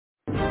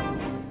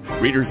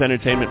Readers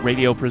Entertainment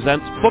Radio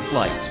presents Book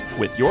Lights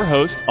with your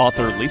host,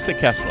 author Lisa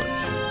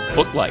Kessler.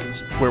 Book Lights,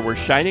 where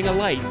we're shining a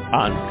light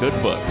on good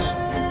books.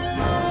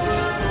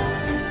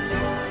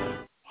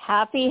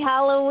 Happy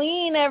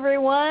Halloween,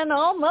 everyone.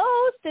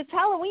 Almost. It's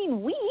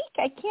Halloween week.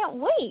 I can't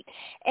wait.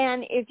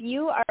 And if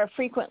you are a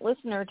frequent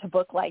listener to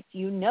Book Lights,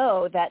 you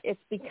know that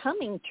it's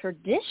becoming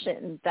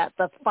tradition that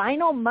the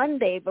final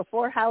Monday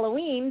before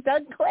Halloween,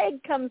 Doug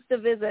Clegg comes to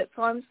visit.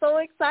 So I'm so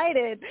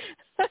excited.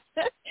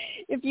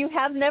 If you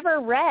have never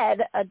read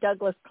a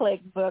Douglas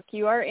Clegg book,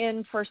 you are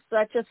in for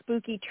such a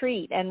spooky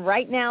treat. And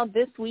right now,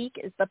 this week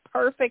is the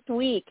perfect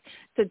week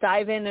to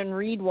dive in and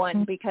read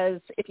one,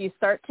 because if you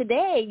start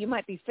today, you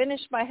might be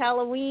finished by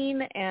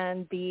Halloween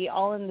and be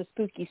all in the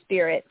spooky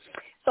spirit.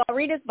 So I'll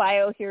read his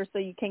bio here so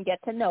you can get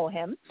to know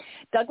him.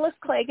 Douglas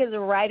Clegg is a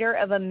writer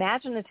of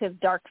imaginative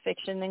dark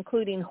fiction,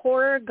 including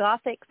horror,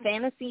 gothic,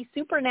 fantasy,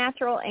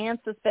 supernatural, and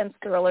suspense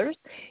thrillers.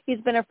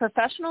 He's been a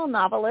professional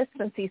novelist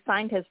since he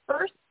signed his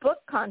first book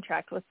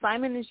contract with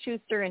Simon &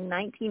 Schuster in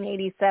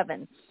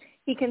 1987.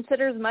 He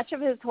considers much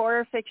of his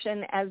horror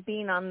fiction as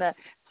being on the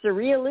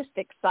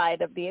surrealistic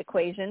side of the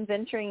equation,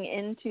 venturing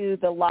into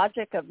the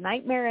logic of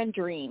nightmare and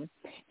dream.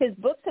 His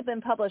books have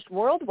been published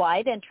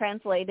worldwide and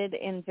translated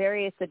in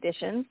various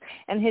editions,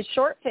 and his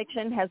short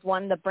fiction has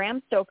won the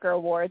Bram Stoker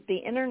Award, the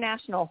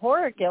International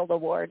Horror Guild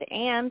Award,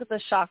 and the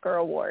Shocker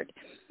Award.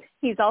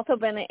 He's also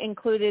been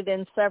included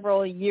in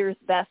several year's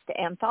best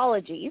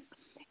anthologies.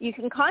 You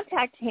can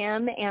contact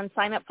him and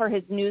sign up for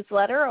his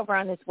newsletter over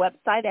on his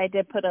website. I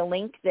did put a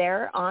link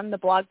there on the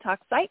Blog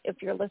Talk site.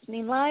 If you're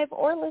listening live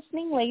or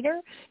listening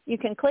later, you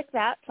can click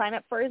that, sign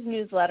up for his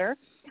newsletter.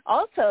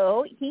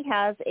 Also, he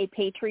has a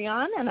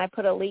Patreon, and I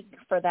put a link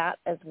for that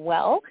as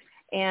well.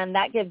 And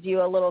that gives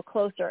you a little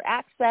closer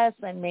access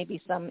and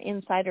maybe some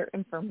insider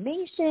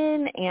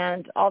information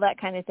and all that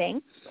kind of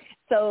thing.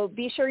 So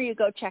be sure you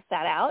go check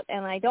that out.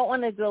 And I don't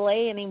want to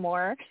delay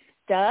anymore.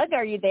 Doug,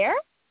 are you there?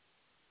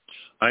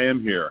 I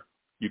am here.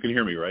 You can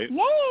hear me, right?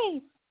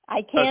 Yay!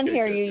 I can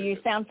hear you. Good. You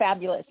sound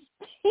fabulous.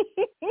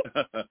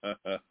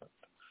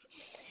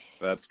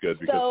 That's good,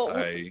 because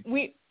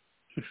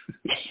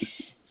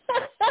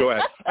Go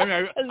ahead. I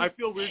mean, I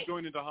feel weird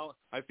going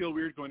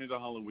into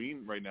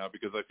Halloween right now,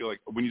 because I feel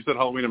like when you said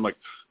Halloween, I'm like,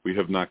 we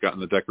have not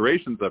gotten the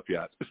decorations up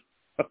yet.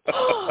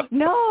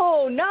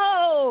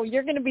 No,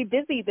 you're going to be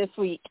busy this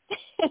week.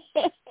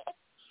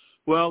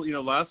 Well,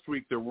 last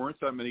week there weren't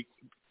that many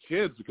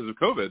kids because of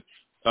COVID.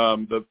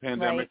 The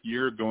pandemic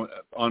year,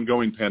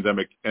 ongoing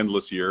pandemic,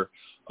 endless year.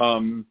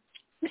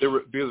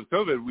 Because of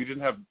COVID, we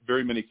didn't have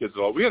very many kids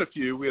at all. We had a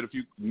few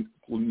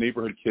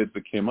neighborhood kids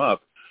that came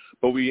up,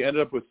 but we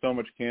ended up with so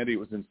much candy, it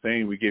was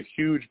insane. We gave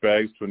huge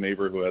bags to a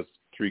neighbor who has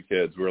 3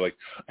 kids. We were like,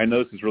 I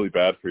know this is really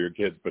bad for your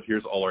kids, but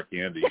here's all our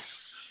candy.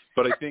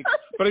 But I think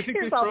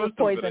they froze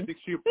some of it.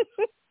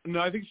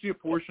 I think she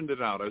apportioned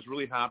it out. I was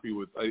really happy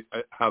with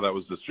how that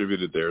was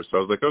distributed there. So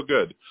I was like, oh,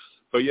 good.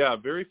 But yeah,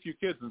 very few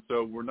kids, and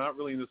so we're not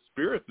really in the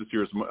spirit this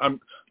year. I'm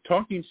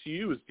talking to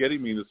you is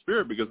getting me in the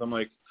spirit, because I'm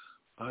like,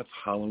 it's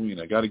Halloween.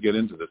 I got to get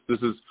into this.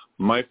 This is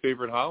my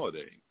favorite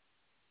holiday.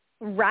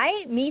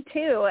 Right, me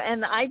too.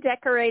 And I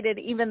decorated,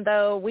 even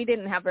though we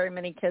didn't have very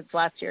many kids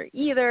last year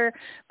either.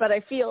 But I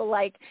feel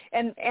like,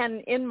 and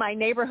in my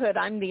neighborhood,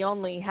 I'm the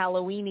only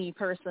Halloween-y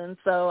person.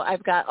 So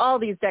I've got all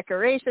these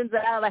decorations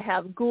out. I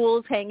have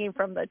ghouls hanging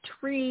from the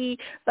tree.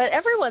 But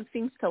everyone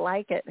seems to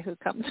like it who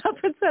comes up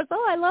and says,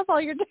 oh, I love all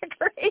your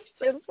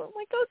decorations. I'm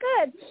like, oh,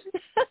 good.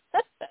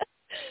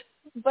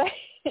 But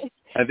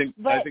I think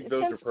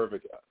those are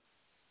perfect.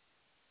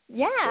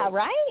 Yeah,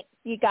 right?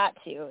 You got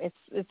to.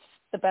 It's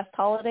the best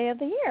holiday of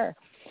the year.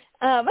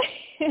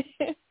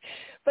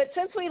 But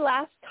since we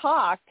last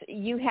talked,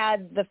 you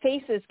had The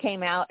Faces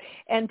came out,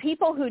 and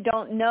people who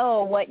don't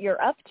know what you're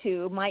up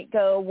to might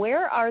go,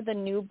 where are the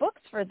new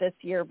books for this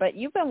year? But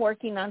you've been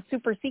working on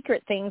super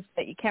secret things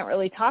that you can't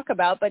really talk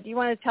about. But do you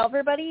want to tell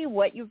everybody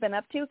what you've been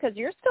up to? Because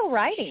you're still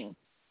writing.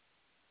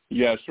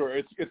 Yeah, sure.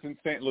 It's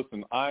insane.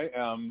 Listen, I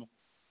am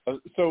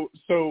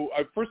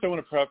first I want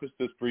to preface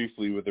this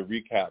briefly with a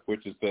recap,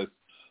 which is this.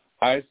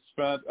 I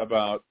spent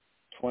about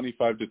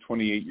 25 to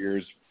 28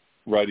 years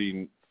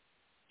writing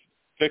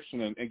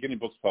fiction and getting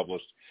books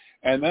published.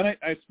 And then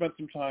I spent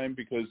some time,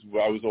 because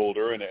I was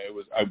older and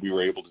we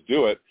were able to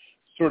do it,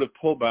 sort of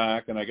pull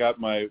back, and I got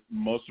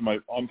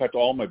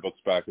all my books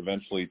back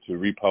eventually to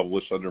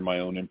republish under my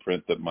own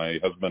imprint that my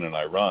husband and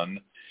I run,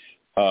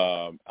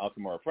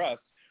 Alchemara Press.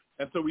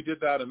 And so we did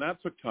that, and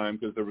that took time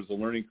because there was a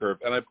learning curve.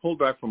 And I pulled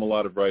back from a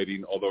lot of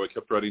writing, although I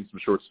kept writing some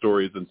short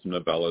stories and some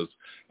novellas.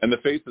 And The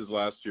Faces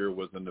last year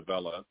was a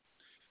novella.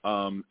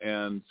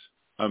 And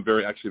I'm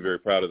very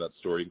proud of that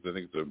story, because I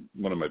think it's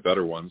one of my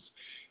better ones.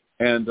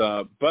 And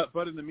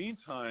but in the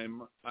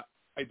meantime,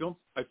 I feel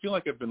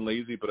like I've been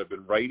lazy, but I've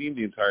been writing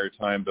the entire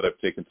time that I've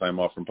taken time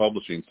off from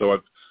publishing. So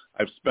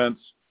I've spent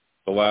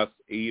the last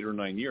 8 or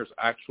 9 years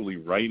actually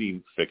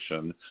writing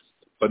fiction,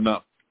 but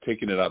not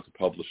taking it out to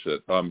publish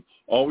it.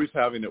 Always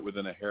having it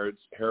within a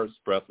hair's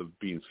breadth of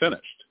being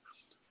finished.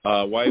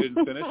 Why I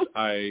didn't finish,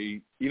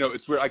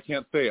 it's weird. I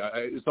can't say.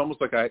 It's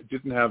almost like I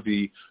didn't have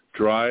the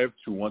drive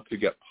to want to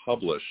get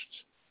published,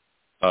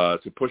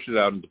 to push it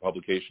out into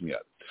publication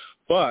yet.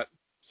 But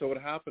so what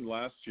happened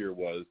last year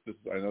was,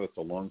 I know it's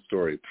a long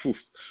story. Poof.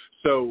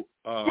 So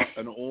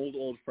an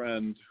old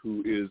friend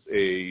who is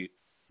a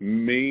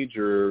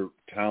major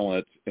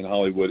talent in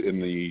Hollywood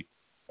in the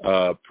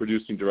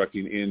producing,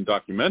 directing in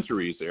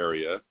documentaries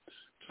area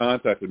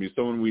contacted me.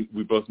 Someone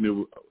we both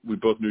knew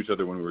each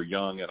other when we were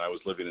young, and I was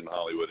living in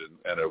Hollywood and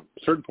at a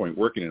certain point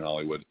working in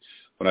Hollywood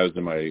when I was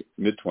in my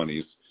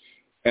mid-20s.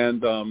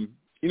 And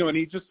and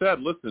he just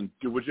said, "Listen,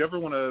 would you ever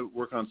want to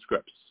work on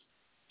scripts,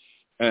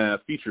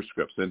 feature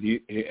scripts?"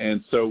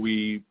 And so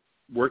we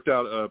worked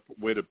out a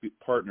way to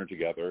partner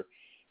together.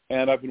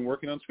 And I've been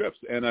working on scripts,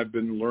 and I've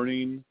been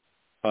learning.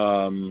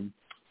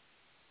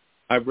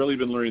 I've really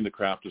been learning the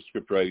craft of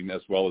script writing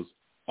as well as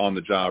on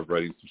the job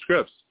writing some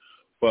scripts.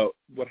 But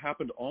what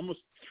happened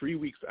almost 3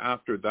 weeks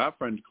after that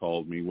friend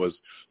called me was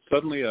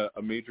suddenly a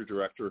major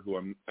director who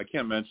I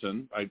can't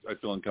mention. I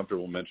feel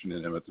uncomfortable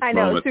mentioning him at this moment.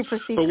 I know, super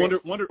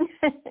secret.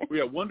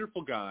 But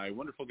wonderful guy.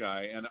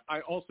 And I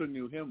also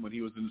knew him when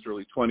he was in his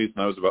early 20s,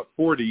 and I was about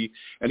 40,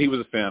 and he was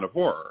a fan of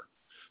horror.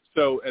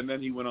 So, and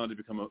then he went on to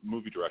become a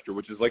movie director,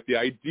 which is like the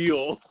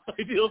ideal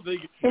thing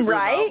for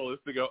a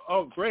novelist to go,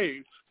 oh,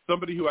 great.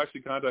 Somebody who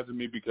actually contacted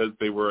me because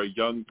they were a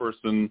young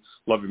person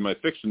loving my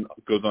fiction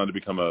goes on to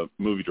become a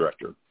movie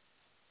director.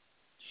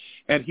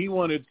 And he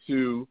wanted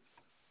to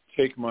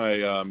take my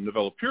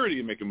novella Purity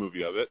and make a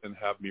movie of it and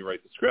have me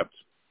write the script.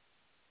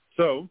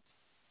 So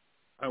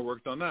I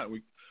worked on that.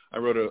 I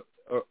wrote a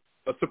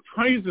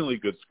surprisingly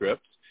good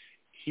script.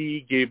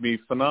 He gave me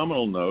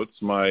phenomenal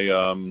notes. My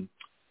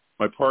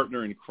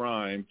partner in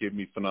crime gave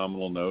me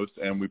phenomenal notes,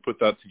 and we put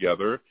that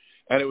together,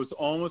 and it was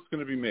almost going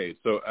to be made.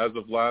 So as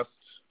of last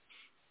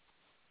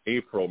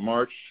April,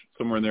 March,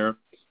 somewhere in there,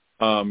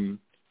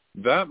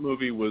 that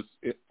movie was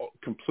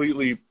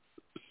completely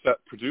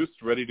set,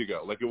 produced, ready to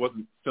go. Like, it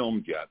wasn't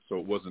filmed yet, so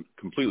it wasn't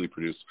completely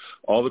produced.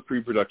 All the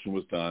pre-production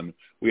was done.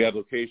 We had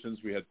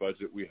locations, we had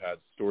budget, we had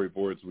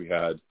storyboards, we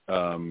had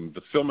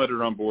the film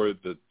editor on board,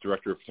 the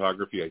director of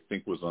photography, I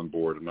think, was on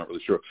board. I'm not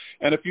really sure.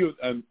 And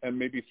and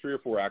maybe 3 or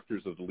 4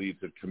 actors of the leads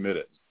had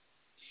committed.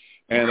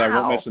 And wow. I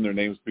won't mention their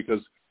names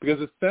because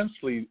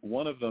essentially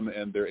one of them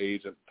and their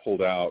agent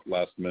pulled out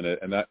last minute,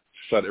 and that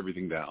shut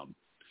everything down.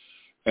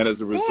 And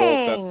as a result,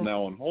 that's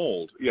now on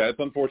hold. Yeah, it's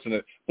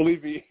unfortunate.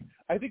 Believe me,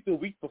 I think the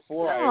week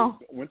before I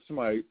went to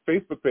my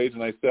Facebook page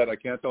and I said, I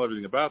can't tell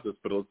everything about this,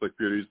 but it looks like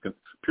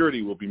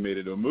Purity will be made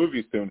into a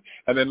movie soon.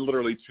 And then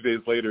literally 2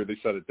 days later, they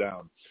shut it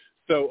down.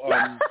 So,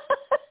 dang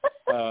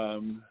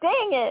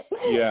it.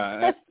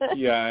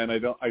 Yeah, and I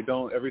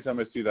don't. Every time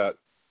I see that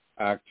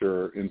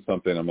actor in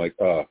something, I'm like,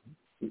 but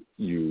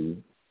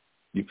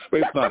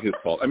it's not his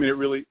fault. I mean, it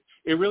really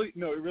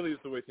is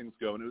the way things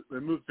go, and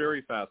it moves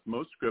very fast.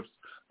 Most scripts,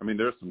 I mean,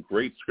 there's some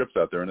great scripts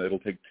out there, and it'll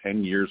take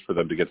 10 years for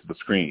them to get to the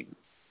screen.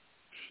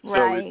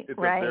 Right,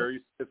 so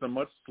it's a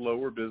much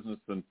slower business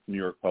than New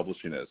York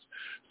publishing is.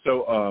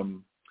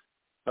 So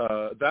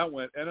that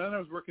went, and then I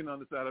was working on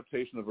this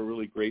adaptation of a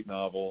really great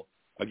novel.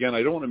 Again,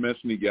 I don't want to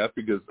mention it yet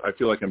because I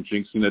feel like I'm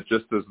jinxing it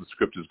just as the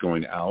script is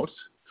going out.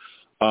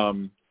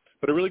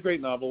 But a really great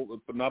novel,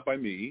 but not by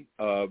me,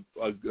 a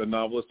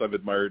novelist I've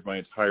admired my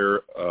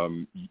entire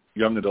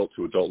young adult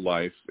to adult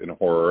life in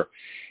horror,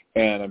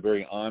 and I'm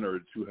very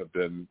honored to have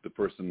been the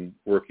person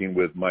working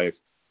with my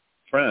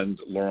friend,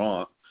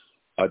 Laurent,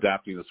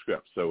 adapting the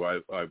script. So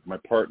I'm my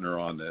partner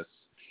on this.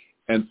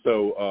 And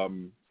so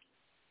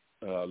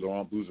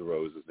Laurent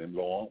Bouzereau is his name.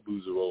 Laurent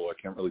Bouzereau, I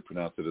can't really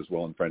pronounce it as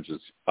well in French as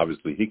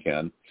obviously he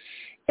can.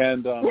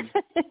 And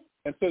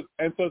And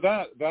so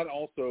that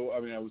also, I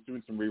mean, I was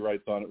doing some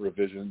rewrites on it,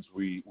 revisions.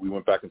 We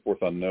went back and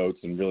forth on notes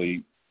and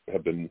really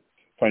have been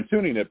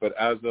fine-tuning it. But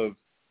as of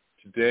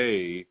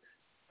today,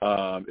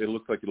 it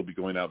looks like it'll be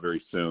going out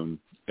very soon,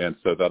 and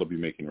so that'll be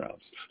making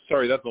rounds.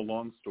 Sorry, that's a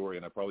long story,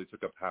 and I probably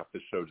took up half the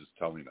show just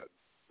telling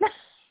it.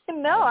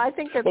 No, I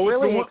think it's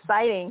really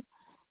exciting.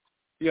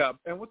 Yeah,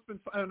 and what's been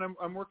fun, and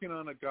I'm working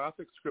on a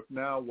Gothic script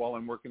now while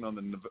I'm working on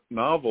the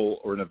novel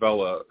or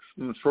novella,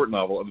 short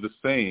novel of the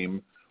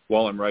same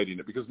while I'm writing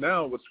it, because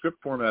now what script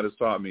format has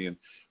taught me, and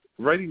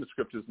writing the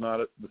script is not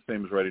the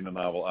same as writing a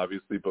novel,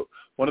 obviously, but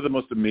one of the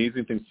most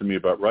amazing things to me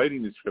about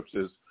writing these scripts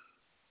is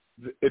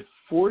it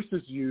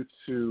forces you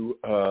to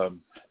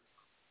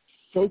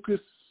focus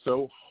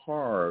so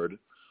hard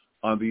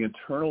on the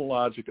internal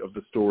logic of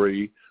the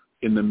story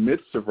in the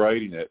midst of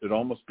writing it. It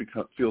almost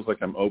feels like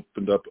I'm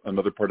opened up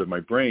another part of my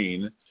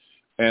brain,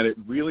 and it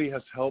really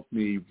has helped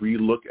me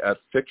relook at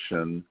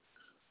fiction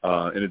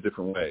in a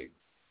different way.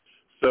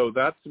 So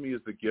that, to me,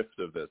 is the gift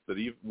of this, that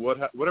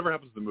whatever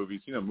happens to the movies,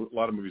 a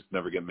lot of movies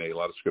never get made, a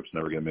lot of scripts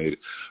never get made,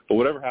 but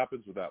whatever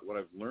happens with that, what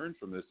I've learned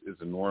from this is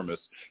enormous,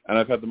 and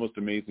I've had the most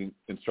amazing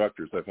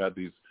instructors. I've had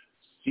these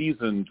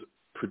seasoned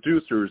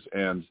producers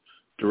and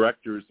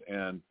directors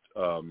and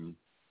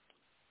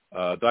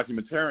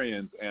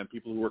documentarians and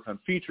people who work on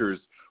features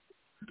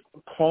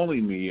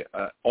calling me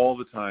all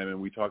the time,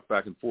 and we talk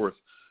back and forth,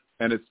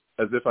 and it's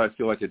as if I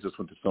feel like I just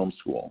went to film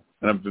school.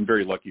 And I've been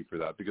very lucky for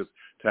that, because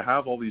to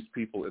have all these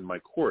people in my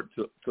court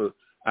to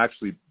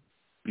actually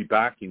be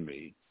backing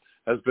me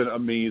has been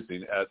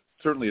amazing,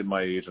 certainly at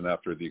my age and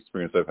after the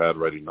experience I've had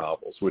writing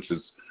novels, which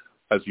is,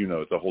 as you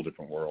know, it's a whole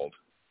different world.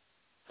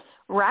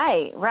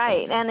 Right.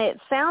 And it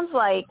sounds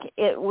like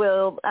it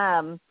will,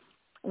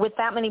 with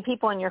that many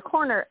people in your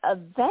corner,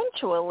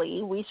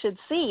 eventually we should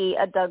see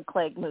a Doug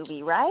Clegg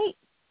movie, right?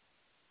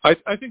 I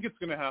think it's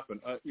going to happen.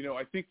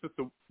 I think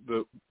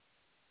that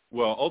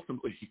well,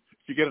 ultimately, if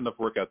you get enough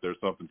work out there,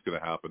 something's going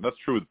to happen. That's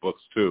true with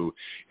books too.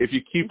 If you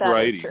keep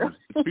writing,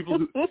 it's people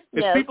who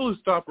Yes. people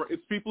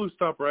who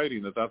stop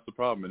writing that's the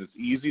problem, and it's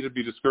easy to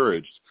be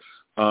discouraged.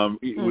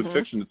 With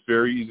fiction, it's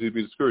very easy to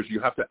be discouraged. You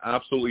have to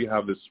absolutely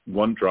have this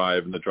one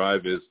drive, and the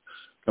drive is,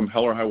 come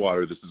hell or high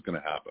water, this is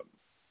going to happen.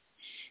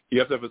 You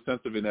have to have a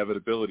sense of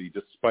inevitability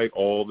despite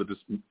all the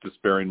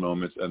despairing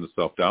moments and the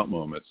self-doubt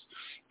moments.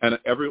 And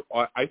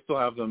I still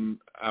have them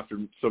after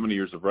so many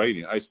years of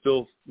writing. I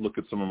still look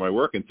at some of my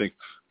work and think,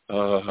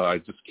 I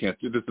just can't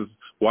do this.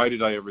 Why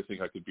did I ever think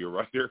I could be a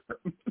writer?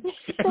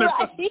 And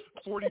I've done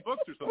 40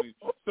 books or something.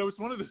 So it's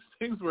one of those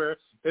things where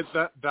it's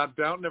that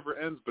doubt never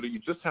ends, but you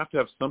just have to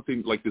have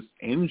something like this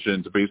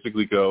engine to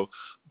basically go,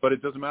 but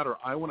it doesn't matter.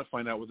 I want to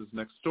find out what this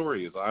next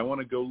story is. I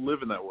want to go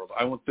live in that world.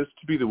 I want this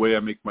to be the way I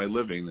make my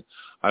living.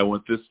 I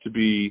want this to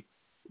be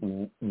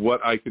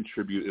what I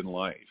contribute in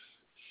life.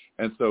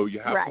 And so you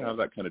have to have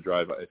that kind of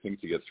drive, I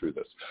think, to get through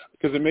this.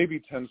 Because it may be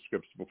 10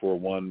 scripts before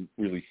one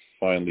really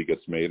finally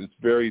gets made. It's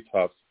very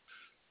tough.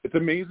 It's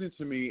amazing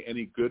to me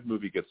any good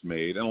movie gets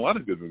made, and a lot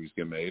of good movies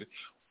get made,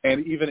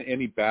 and even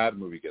any bad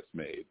movie gets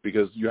made,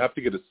 because you have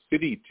to get a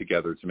city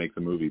together to make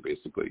the movie,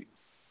 basically.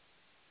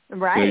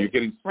 Right. You're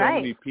getting so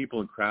many people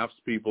and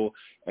craftspeople,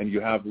 and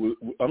you have,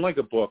 unlike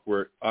a book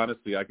where,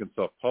 honestly, I can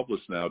self-publish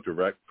now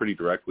pretty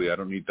directly. I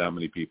don't need that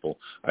many people.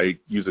 I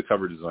use a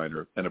cover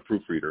designer and a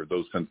proofreader,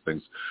 those kinds of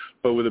things.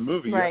 But with a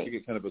movie, you have to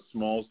get kind of a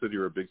small city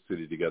or a big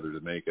city together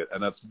to make it,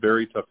 and that's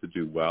very tough to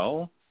do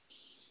well.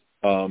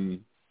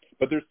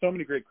 But there's so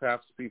many great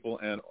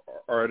craftspeople and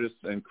artists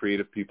and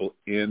creative people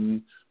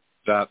in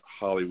that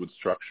Hollywood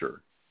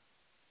structure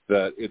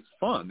that it's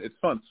fun. It's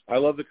fun. I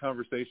love the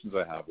conversations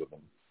I have with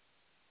them.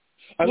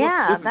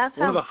 That's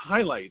one of the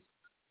highlights.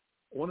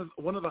 One of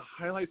the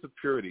highlights of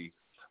Purity.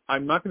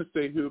 I'm not going to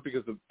say who,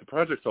 because the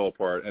project fell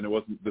apart, and it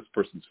wasn't this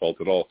person's fault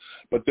at all.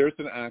 But there's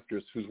an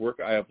actress whose work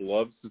I have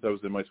loved since I was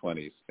in my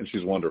 20s, and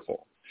she's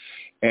wonderful.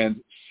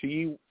 And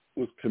she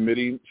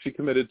committed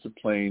to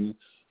playing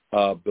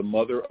the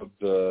mother of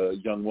the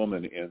young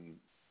woman in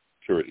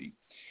Purity,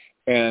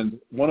 and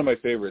one of my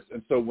favorites.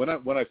 And so when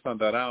I found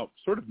that out,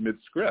 sort of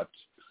mid-script,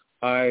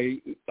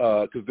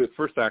 because the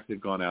first act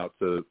had gone out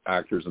to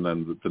actors and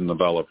then the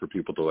novella for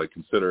people to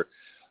consider,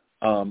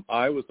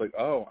 I was like,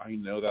 oh, I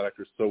know that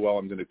actress so well.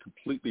 I'm going to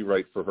completely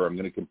write for her. I'm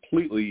going to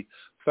completely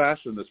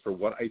fashion this for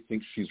what I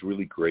think she's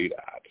really great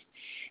at.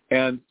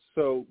 And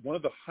so one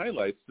of the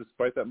highlights,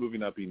 despite that movie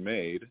not being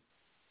made,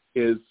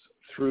 is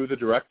through the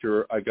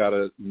director, I got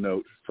a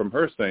note from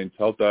her saying,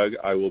 tell Doug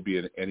I will be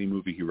in any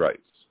movie he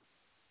writes.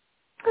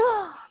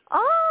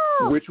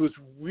 Oh, which was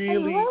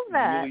really, I love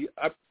that. really.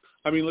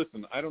 I mean,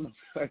 listen, I don't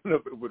know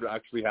if it would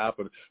actually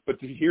happen, but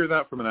to hear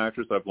that from an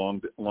actress I've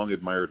long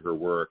admired her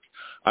work,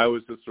 I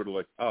was just sort of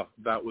like, oh,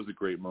 that was a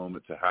great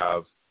moment to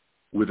have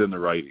within the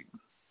writing.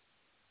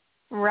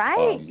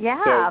 Right.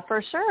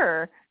 For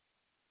sure.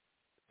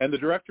 And the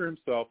director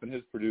himself and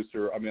his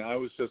producer, I mean,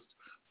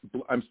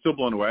 I'm still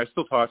blown away. I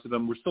still talk to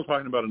them. We're still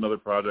talking about another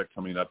project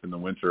coming up in the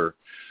winter.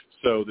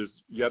 So there's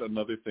yet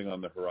another thing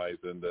on the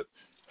horizon that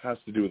has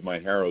to do with my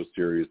Harrow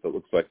series that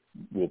looks like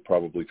we'll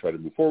probably try to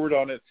move forward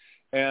on it.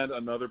 And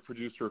another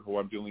producer who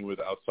I'm dealing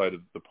with outside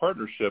of the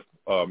partnership,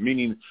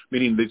 meaning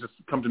they just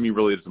come to me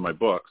related to my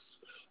books,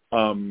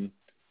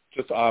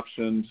 just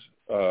optioned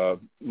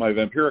my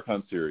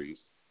Vampiricon series.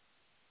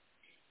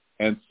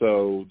 And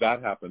so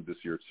that happened this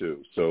year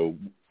too. So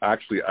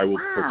actually I will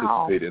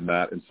participate in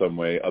that in some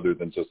way other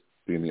than just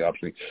being the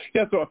optioning.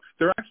 Yeah, so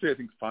there are actually, I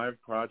think, 5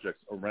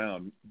 projects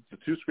around, the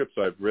 2 scripts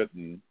I've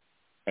written,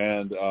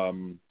 and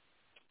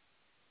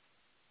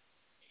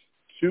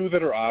 2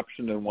 that are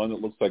optioned and 1 that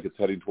looks like it's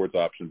heading towards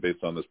option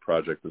based on this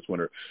project this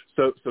winter.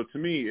 So to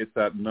me, it's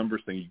that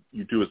numbers thing.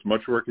 You do as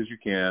much work as you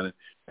can,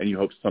 and you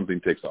hope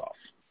something takes off.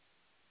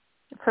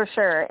 For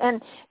sure.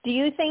 And do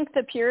you think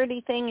the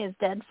Purity thing is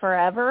dead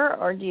forever,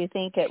 or do you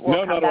think it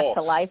will come back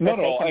to life if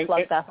they can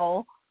plug that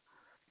hole?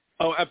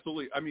 Oh,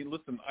 absolutely. I mean,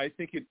 listen, I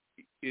think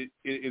it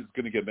is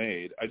going to get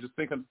made. I just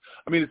think,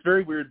 it's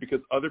very weird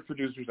because other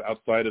producers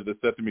outside of this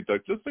said to me,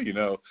 Doug, just so you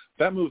know,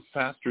 that moves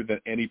faster than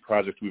any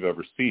project we've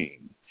ever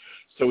seen.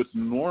 So it's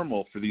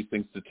normal for these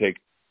things to take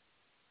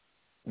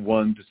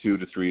 1 to 2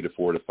 to 3 to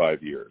 4 to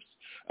 5 years.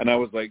 And I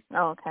was like,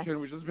 Can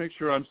we just make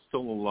sure I'm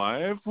still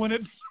alive when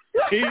it's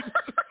made?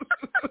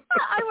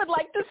 I would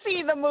like to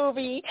see the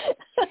movie.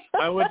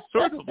 I would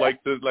sort of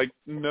like to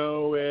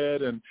know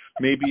it and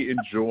maybe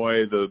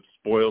enjoy the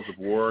spoils of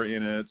war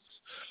in it.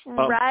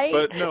 Right.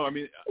 But no,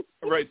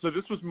 Right. So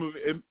this was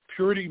moving.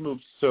 Purity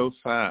moved so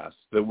fast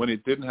that when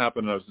it didn't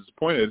happen, and I was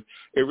disappointed.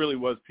 It really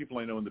was. People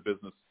I know in the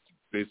business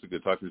basically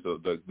talked to me. So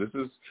this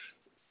is,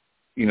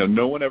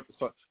 no one ever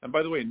thought. And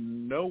by the way,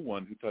 no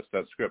one who touched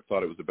that script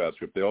thought it was a bad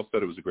script. They all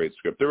said it was a great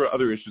script. There were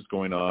other issues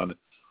going on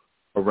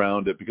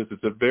around it because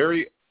it's a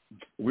very,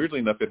 weirdly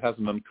enough, it has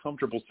an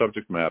uncomfortable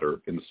subject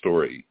matter in the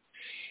story,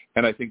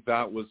 and I think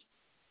that was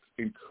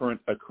in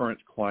a current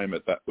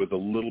climate that was a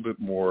little bit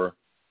more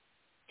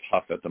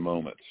tough at the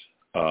moment.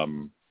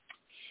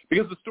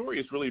 Because the story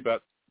is really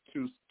about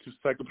two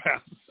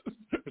psychopaths,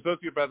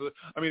 sociopaths.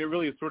 I mean, it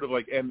really is sort of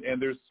like, and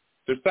there's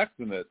sex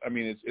in it. I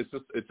mean,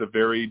 it's a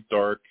very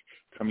dark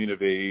coming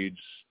of age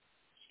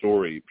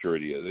story.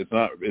 Purity is.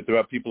 It's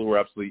about people who are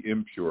absolutely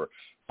impure.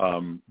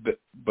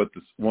 But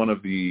one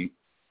of the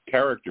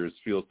characters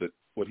feels that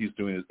what he's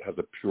doing has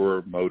a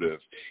pure motive,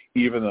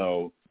 even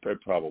though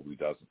it probably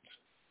doesn't.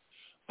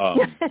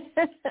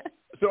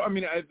 So, I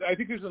mean, I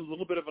think there's a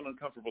little bit of an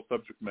uncomfortable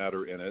subject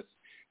matter in it,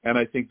 and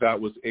I think that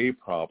was a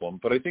problem.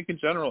 But I think in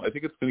general, I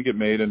think it's going to get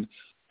made, and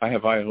I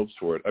have high hopes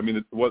for it. I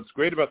mean, what's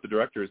great about the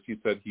director is he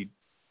said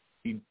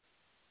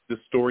the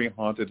story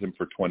haunted him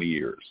for 20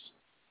 years,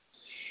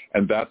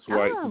 and that's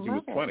why since he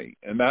was 20,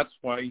 and that's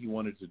why he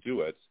wanted to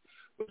do it,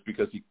 was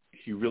because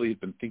he really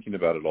had been thinking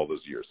about it all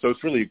those years. So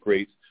it's really a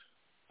great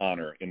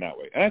honor in that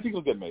way, and I think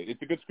it'll get made.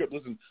 It's a good script.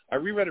 Listen, I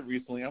reread it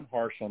recently. I'm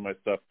harsh on my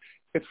stuff.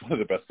 It's one of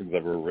the best things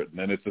I've ever written,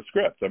 and it's a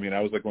script. I mean, I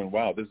was like going,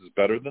 wow, this is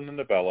better than the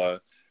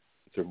novella.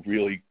 It's a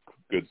really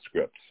good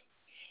script.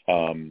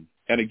 And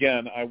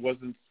again, I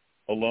wasn't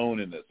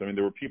alone in this. I mean,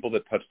 there were people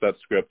that touched that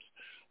script.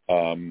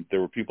 There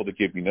were people that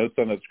gave me notes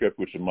on that script,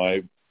 which in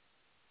my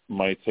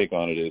take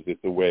on it is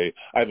it's a way.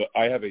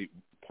 I have a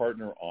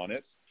partner on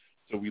it,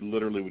 so we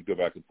literally would go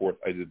back and forth.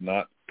 I did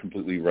not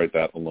completely write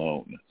that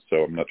alone,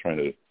 so I'm not trying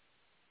to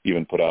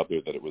even put out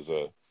there that it was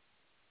a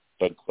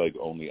Doug Clegg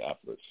only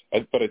effort.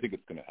 But I think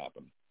it's going to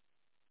happen.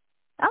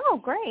 Oh,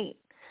 great.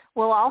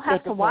 Well, I'll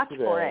have to watch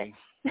for it.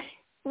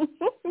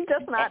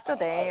 Just not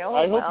today.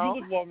 I hope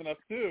you live long enough,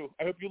 too.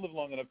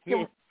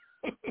 Yeah.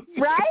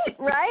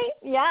 Right?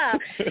 Yeah.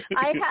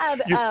 I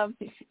had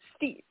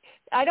Steve.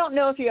 I don't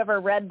know if you ever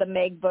read the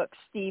Meg books,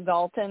 Steve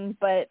Alton,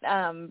 but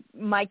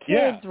my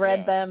kids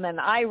read them, and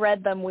I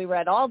read them. We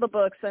read all the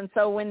books, and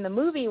so when the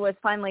movie was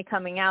finally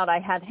coming out, I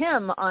had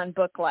him on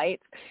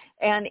Booklights,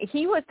 and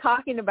he was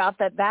talking about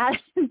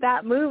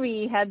that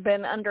movie had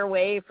been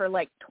underway for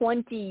like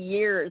 20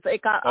 years.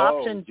 It got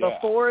optioned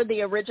before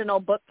the original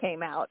book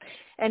came out,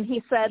 and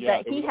he said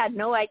that he had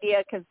no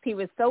idea because he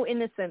was so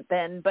innocent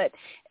then, but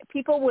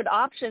people would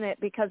option it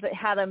because it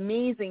had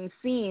amazing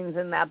scenes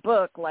in that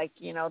book, like,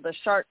 the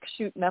shark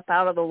shooting up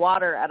out of the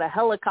water at a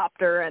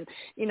helicopter and,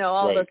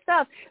 all this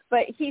stuff.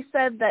 But he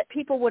said that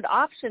people would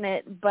option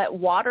it, but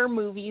water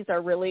movies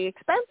are really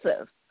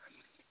expensive.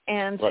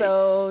 And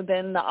so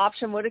then the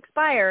option would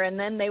expire, and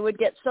then they would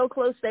get so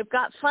close they've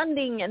got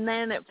funding, and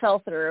then it fell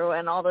through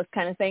and all this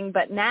kind of thing.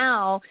 But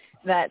now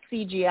that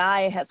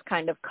CGI has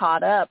kind of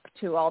caught up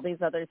to all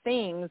these other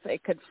things,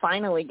 it could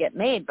finally get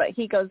made. But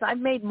he goes, I've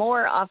made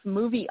more off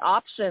movie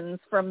options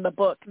from the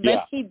book than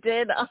he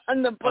did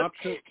on the book,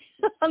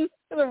 on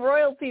the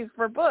royalties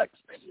for books.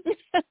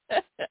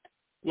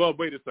 Well,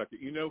 wait a second.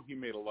 He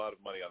made a lot of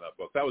money on that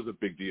book. That was a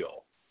big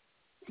deal.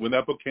 When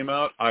that book came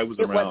out, I was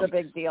around. It was a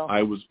big deal.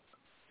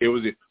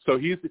 So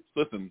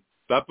listen,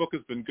 that book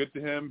has been good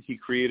to him. He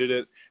created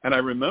it. And I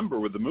remember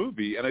with the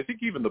movie, and I think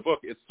even the book,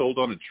 it sold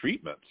on a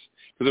treatment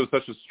because it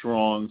was such a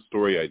strong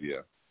story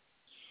idea.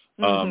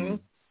 Mm-hmm.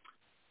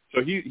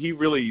 So he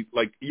really,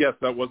 yes,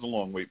 that was a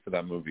long wait for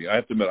that movie. I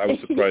have to admit, I was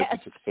surprised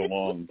it took so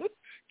long,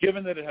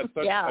 given that it had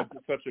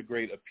such a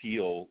great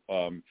appeal.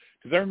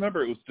 Because I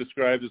remember it was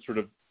described as sort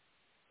of,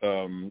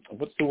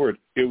 what's the word?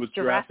 It was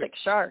Jurassic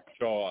Shark.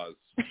 Jaws.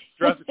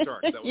 Jurassic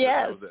Shark. That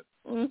was it.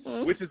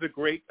 Mm-hmm. Which is a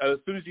great, as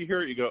soon as you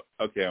hear it, you go,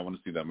 okay, I want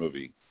to see that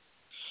movie.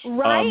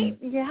 Right?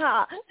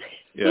 Yeah.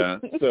 Yeah.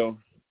 So,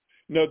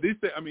 no, these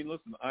things, I mean,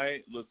 listen,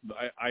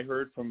 I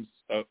heard from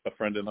a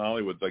friend in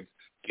Hollywood,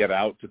 Get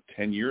Out took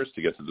 10 years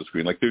to get to the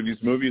screen. There are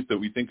these movies that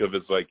we think of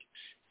as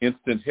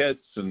instant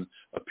hits and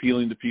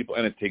appealing to people,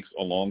 and it takes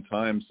a long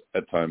time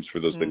at times for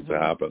those things to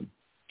happen.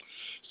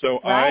 So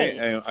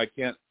I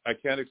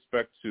can't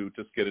expect to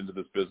just get into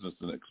this business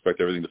and expect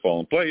everything to fall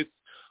in place,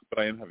 but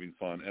I am having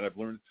fun. And I've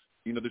learned,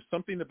 there's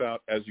something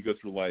about as you go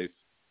through life.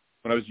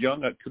 When I was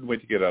young, I couldn't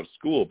wait to get out of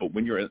school. But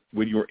when you're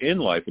in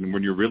life and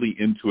when you're really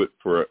into it,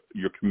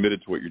 you're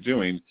committed to what you're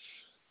doing,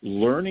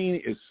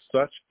 learning is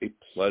such a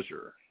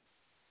pleasure.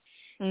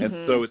 Mm-hmm.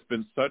 And so it's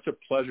been such a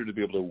pleasure to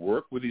be able to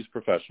work with these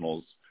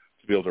professionals,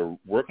 to be able to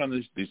work on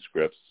these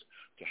scripts,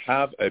 to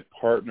have a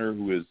partner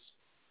who is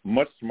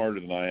much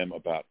smarter than I am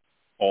about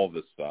all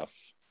this stuff,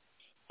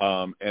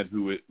 and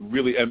who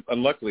really, and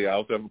luckily I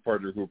also have a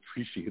partner who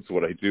appreciates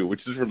what I do,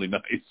 which is really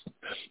nice.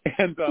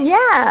 And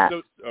so,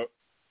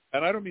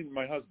 and I don't mean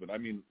my husband, I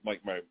mean my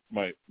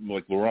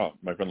Laurent,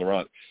 my friend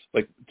Laurent,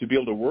 to be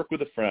able to work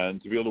with a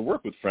friend, to be able to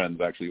work with friends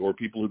actually, or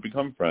people who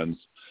become friends.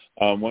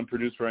 One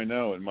producer I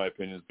know, in my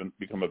opinion, has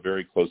become a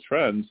very close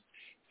friend,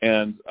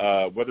 And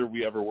whether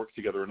we ever work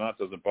together or not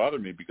doesn't bother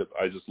me because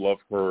I just love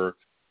her.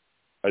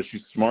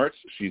 She's smart,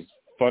 she's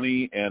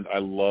funny, and I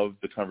love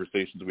the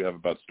conversations we have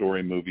about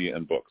story, movie,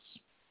 and books.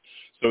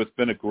 So it's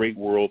been a great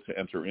world to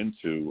enter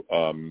into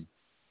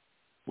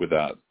with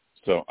that.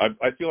 So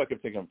I feel like I'm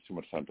taking up too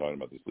much time talking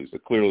about this, Lisa.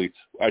 Clearly,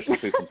 I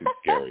should say something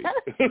scary.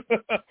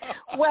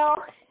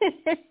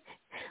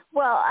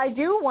 Well, I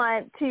do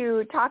want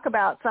to talk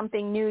about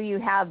something new you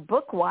have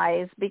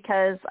book-wise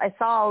because I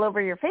saw all over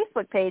your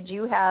Facebook page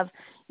you have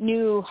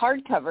new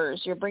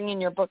hardcovers. You're bringing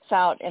your books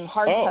out in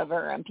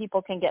hardcover, and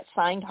people can get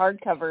signed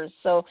hardcovers.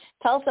 So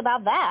tell us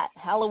about that,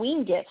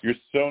 Halloween gifts. You're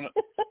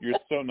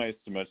so nice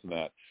to mention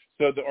that.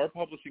 So our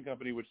publishing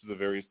company, which is a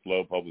very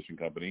slow publishing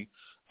company,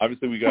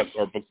 obviously we got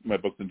my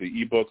books into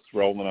ebooks.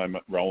 Raul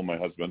and my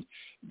husband,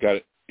 got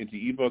it into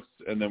ebooks,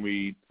 and then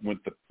we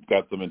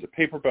got them into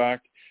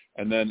paperback,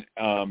 and then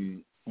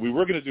we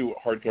were going to do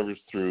hardcovers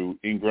through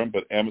Ingram,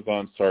 but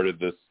Amazon started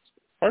this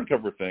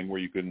hardcover thing where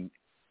you can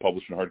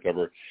publish in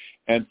hardcover,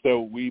 and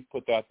so we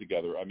put that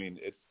together. I mean,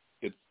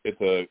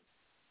 it's a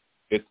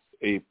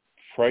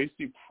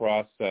pricey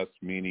process,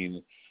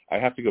 meaning I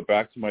have to go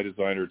back to my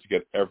designer to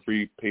get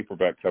every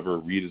paperback cover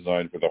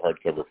redesigned for the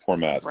hardcover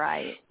format,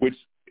 right? Which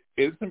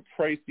isn't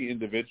pricey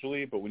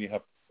individually, but when you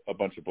have a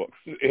bunch of books,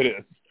 it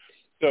is.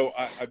 So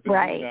I've been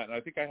doing that, and I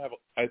think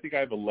I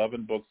have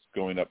 11 books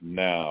going up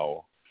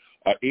now.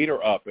 8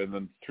 are up, and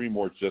then 3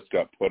 more just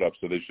got put up,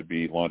 so they should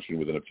be launching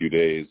within a few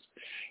days.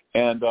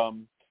 And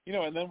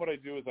and then what I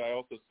do is I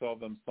also sell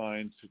them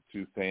signed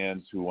to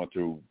fans who want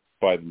to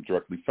buy them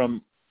directly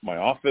from my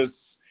office.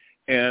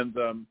 And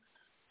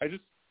I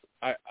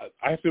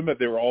have to admit,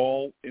 they were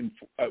all in.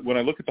 When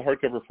I look at the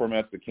hardcover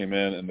formats that came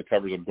in and the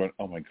covers, I'm going,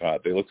 oh my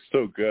God, they look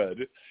so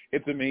good.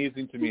 It's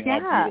amazing to me how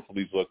beautiful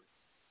these look.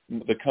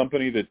 The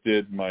company that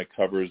did my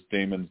covers,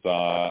 Damon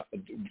Za,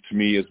 to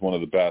me is one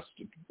of the best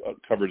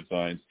cover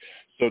designs.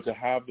 So to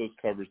have those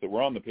covers that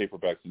were on the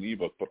paperbacks and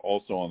ebook, but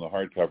also on the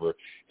hardcover,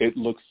 it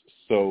looks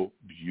so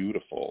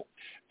beautiful.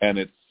 And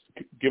it's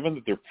given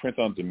that they're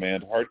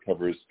print-on-demand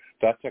hardcovers,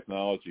 that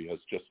technology has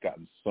just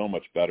gotten so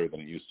much better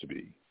than it used to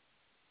be.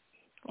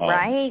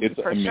 Right,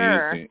 it's for amazing.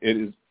 sure. It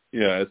is,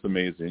 yeah, it's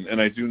amazing.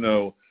 And I do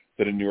know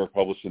that in New York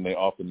Publishing, they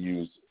often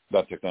use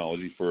that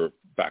technology for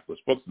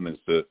backlist books and things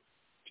to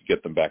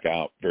get them back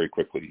out very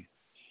quickly.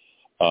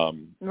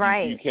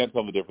 Right. You can't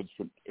tell the difference.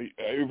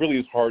 It really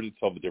is hard to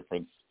tell the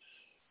difference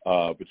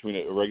between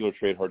a regular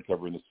trade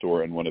hardcover in the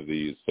store and one of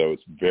these. So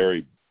it's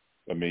very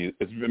amazing.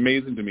 It's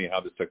amazing to me how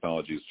this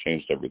technology has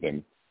changed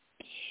everything.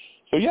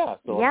 So yeah.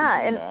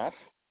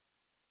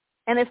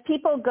 And if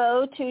people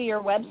go to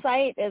your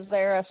website, is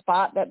there a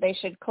spot that they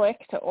should click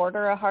to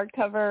order a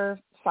hardcover,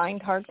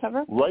 signed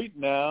hardcover? Right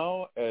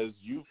now, as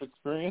you've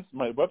experienced,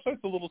 my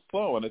website's a little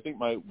slow, and I think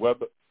my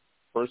web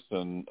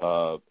person,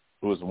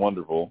 who is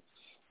wonderful,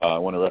 I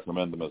want to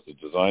recommend them as a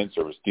design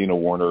service, Dina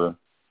Warner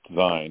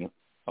Design.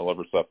 I love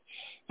her stuff.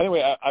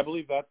 Anyway, I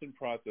believe that's in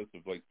process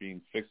of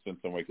being fixed in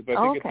some way, because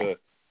I think it's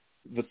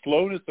the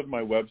slowness of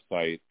my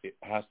website, it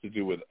has to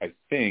do with, I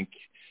think,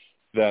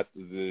 that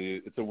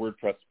it's a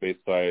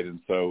WordPress-based site, and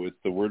so it's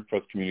the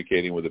WordPress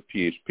communicating with a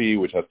PHP,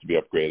 which has to be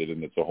upgraded,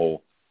 and it's a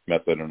whole mess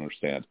I don't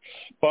understand.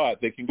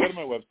 But they can go to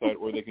my website,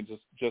 or they can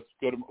just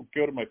go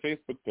to my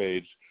Facebook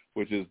page,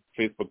 which is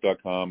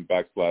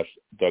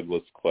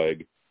facebook.com/Douglas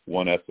Clegg,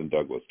 1 S in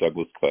Douglas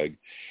Clegg,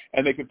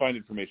 and they can find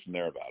information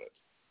there about it.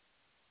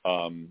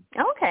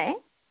 Okay.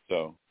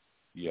 So,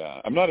 yeah,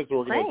 I'm not as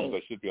organized as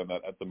I should be on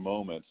that at the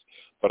moment,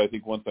 but I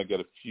think once I get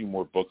a few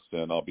more books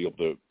in, I'll be able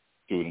to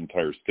do an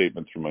entire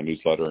statement through my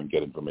newsletter and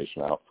get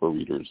information out for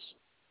readers.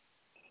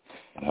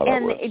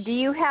 And do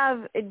you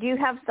have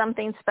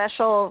something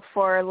special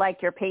for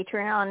your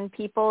Patreon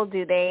people?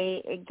 Do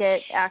they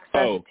get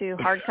access to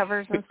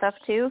hardcovers and stuff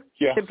too?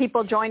 Yeah. Do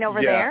people join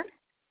over there?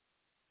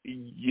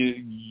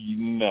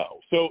 No.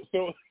 So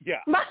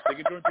yeah, they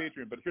can join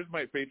Patreon. But here's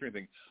my Patreon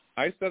thing.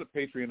 I set up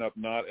Patreon up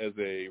not as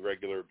a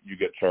regular you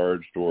get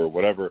charged or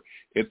whatever.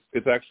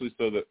 It's actually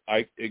so that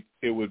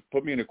it would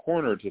put me in a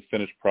corner to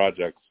finish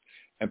projects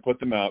and put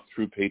them out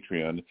through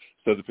Patreon,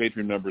 so the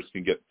Patreon members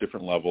can get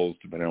different levels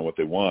depending on what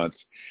they want,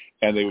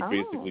 and they would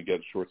basically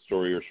get a short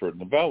story or short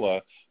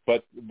novella.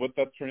 But what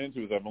that's turned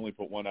into is I've only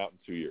put one out in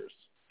 2 years.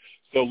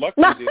 So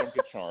luckily they don't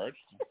get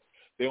charged.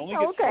 They only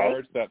get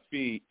charged that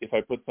fee if I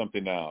put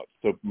something out.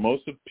 So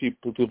most of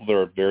people that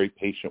are very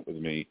patient with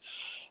me,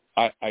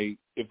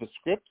 if the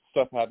script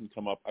stuff hadn't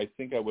come up, I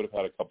think I would have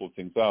had a couple of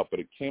things out, but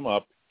it came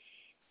up,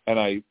 and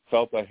I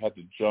felt I had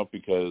to jump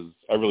because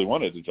I really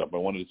wanted to jump. I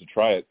wanted to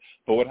try it.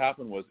 But what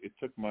happened was it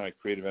took my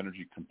creative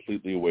energy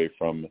completely away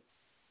from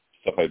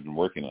stuff I'd been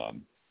working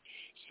on.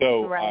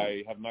 So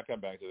I have not gone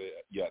back to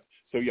it yet.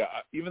 So, yeah,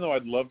 even though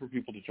I'd love for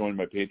people to join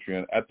my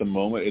Patreon, at the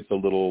moment it's a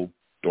little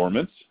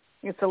dormant.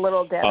 It's a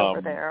little dead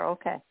over there.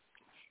 Okay.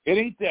 It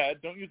ain't dead.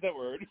 Don't use that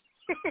word.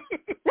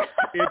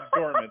 It's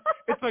dormant.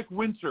 It's like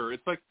winter.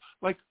 It's like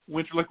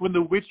winter, like when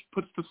the witch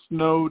puts the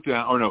snow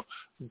down, or no,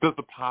 does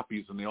the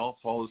poppies and they all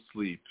fall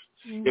asleep.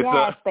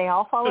 Yes, they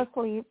all fall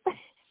asleep.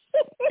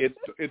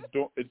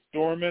 It's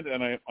dormant,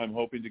 and I'm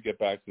hoping to get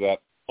back to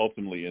that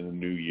ultimately in the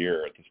new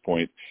year at this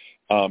point.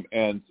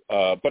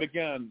 But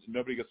again,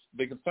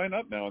 they can sign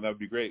up now, and that would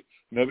be great.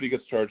 Nobody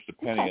gets charged a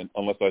penny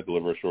unless I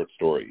deliver a short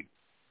story.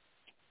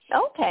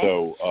 Okay.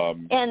 So go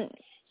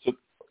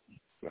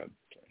ahead.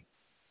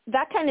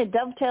 That kind of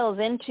dovetails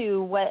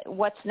into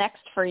what's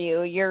next for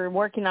you. You're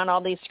working on all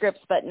these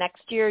scripts, but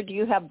next year, do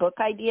you have book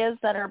ideas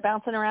that are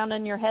bouncing around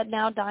in your head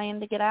now, dying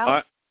to get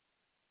out?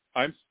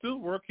 I'm still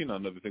working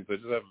on other things. I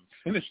just haven't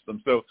finished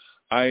them. So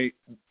I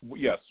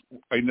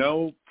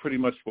know pretty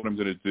much what I'm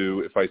going to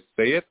do. If I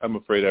say it, I'm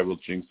afraid I will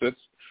jinx it.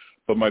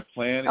 But my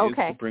plan is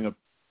to bring a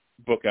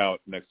book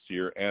out next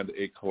year and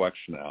a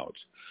collection out.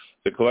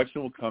 The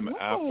collection will come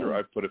after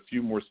I've put a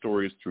few more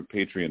stories through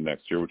Patreon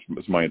next year, which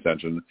is my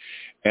intention.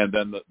 And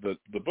then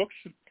the book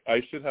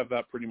I should have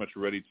that pretty much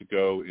ready to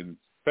go in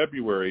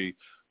February,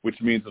 which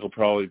means it'll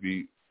probably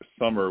be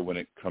summer when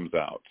it comes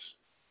out.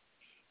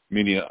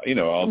 Meaning,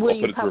 I'll Will put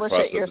you it through a publish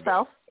process. it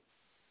yourself?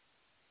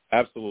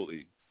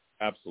 Absolutely.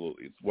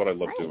 It's what I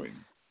love doing.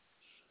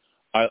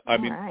 I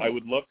mean, I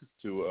would love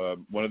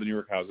to one of the New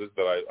York houses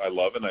that I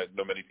love, and I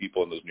know many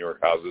people in those New York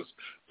houses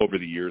over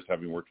the years,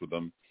 having worked with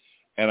them,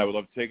 and I would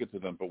love to take it to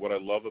them. But what I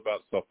love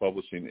about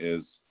self-publishing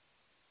is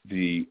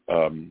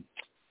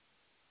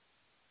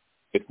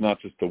it's not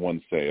just the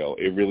one sale.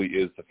 It really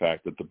is the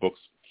fact that the books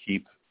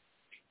keep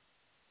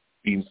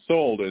being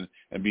sold and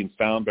being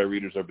found by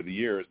readers over the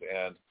years,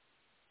 and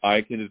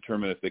I can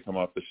determine if they come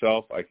off the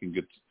shelf. I can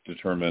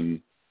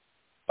determine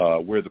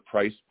where the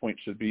price point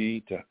should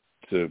be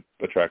to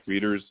attract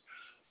readers.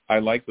 I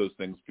like those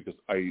things because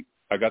I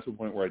got to a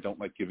point where I don't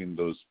like giving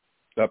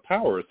that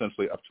power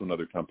essentially up to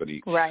another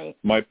company. Right.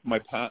 Now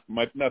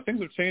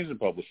things have changed in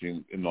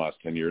publishing in the last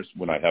 10 years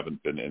when I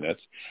haven't been in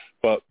it.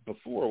 But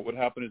before, what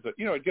happened is that,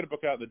 I'd get a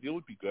book out and the deal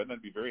would be good and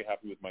I'd be very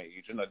happy with my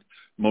agent.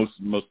 Most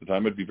of the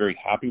time I'd be very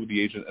happy with the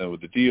agent and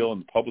with the deal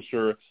and the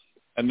publisher.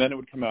 And then it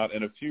would come out,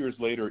 and a few years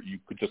later, you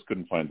just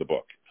couldn't find the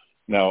book.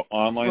 Now,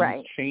 online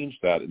has changed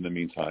that in the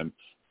meantime,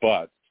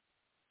 but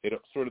they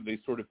sort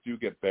of do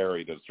get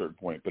buried at a certain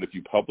point. But if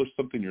you publish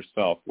something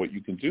yourself, what you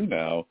can do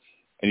now,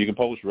 and you can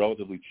publish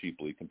relatively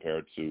cheaply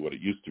compared to what it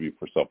used to be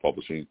for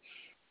self-publishing,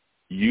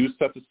 you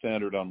set the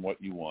standard on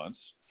what you want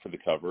for the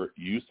cover.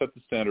 You set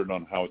the standard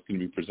on how it's going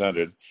to be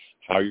presented,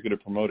 how you're going to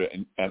promote it.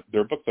 And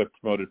there are books I've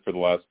promoted for the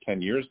last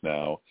 10 years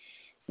now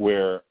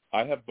where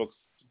I have books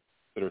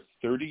that are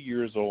 30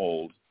 years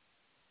old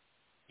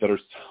that are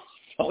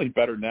selling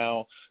better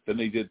now than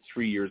they did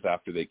 3 years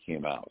after they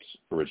came out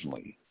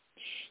originally.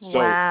 So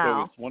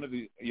it's one of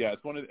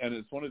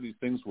these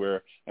things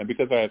where, and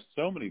because I have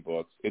so many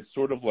books, it's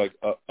sort of like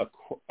a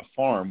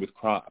farm with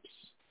crops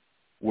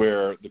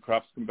where the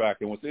crops come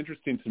back. And what's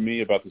interesting to me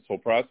about this whole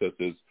process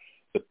is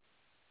that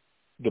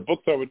the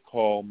books I would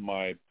call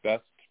my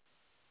best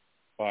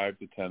 5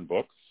 to 10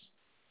 books.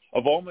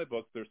 Of all my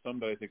books, there's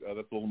some that I think,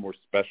 that's a little more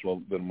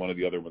special than one of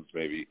the other ones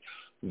maybe.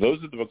 Those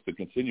are the books that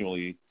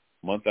continually,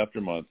 month after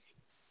month,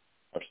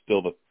 are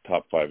still the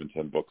top 5 and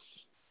 10 books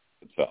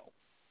that sell.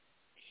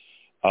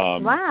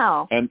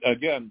 Wow. And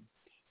again,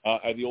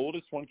 the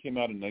oldest one came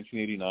out in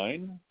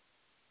 1989.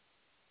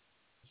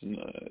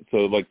 So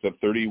like the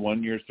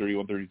 31,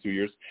 32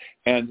 years.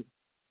 And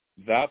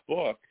that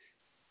book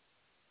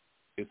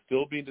is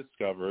still being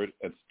discovered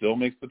and still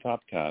makes the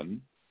top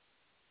 10.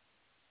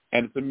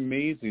 And it's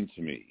amazing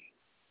to me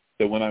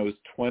that when I was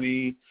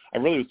 20, I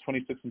really was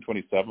 26 and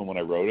 27 when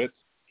I wrote it,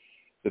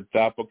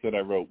 that book that I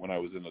wrote when I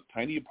was in a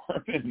tiny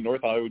apartment in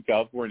North Hollywood,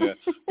 California,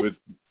 with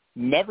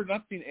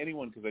not seeing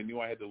anyone because I knew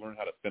I had to learn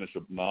how to finish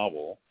a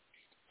novel,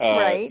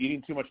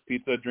 eating too much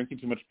pizza, drinking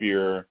too much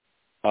beer,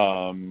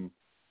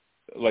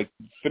 like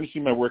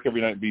finishing my work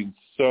every night and being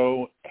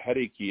so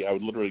headachy, I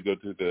would literally go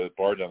to the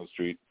bar down the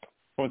street,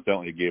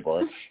 coincidentally a gay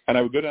bar, and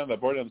I would go down to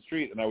that bar down the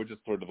street and I would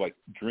just sort of like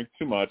drink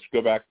too much,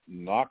 go back,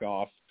 knock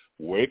off,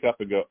 wake up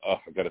and go, oh,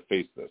 I've got to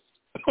face this.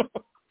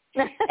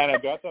 And I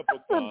got that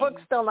book done. The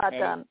book's still not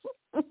done.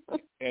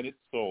 And it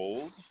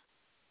sold.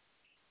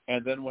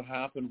 And then what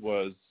happened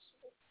was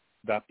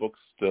that book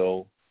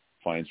still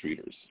finds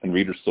readers, and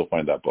readers still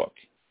find that book.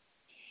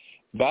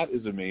 That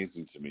is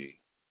amazing to me.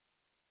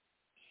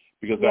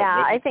 Because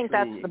I think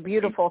that's the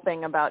beautiful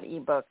thing about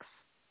ebooks.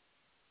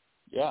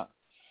 Yeah.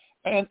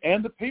 And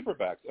the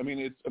paperbacks. I mean,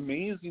 it's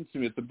amazing to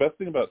me. It's the best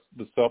thing about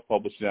the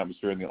self-publishing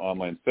atmosphere and the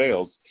online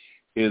sales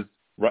is,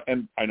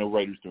 and I know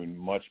writers doing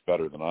much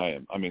better than I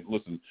am. I mean,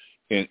 listen,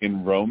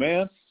 in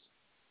romance,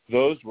 some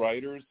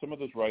of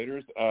those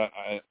writers,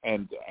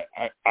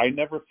 I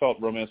never felt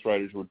romance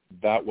writers were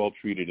that well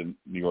treated in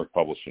New York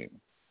publishing.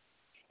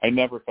 I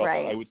never felt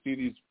that. I would see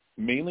these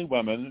mainly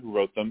women who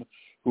wrote them,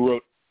 who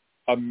wrote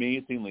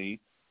amazingly,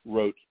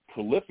 wrote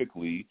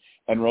prolifically,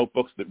 and wrote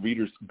books that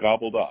readers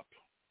gobbled up.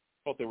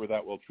 I felt they were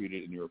that well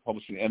treated in New York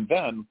publishing. And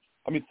then,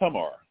 I mean, some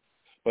are.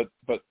 But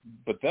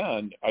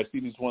then I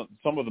see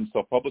some of them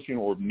self-publishing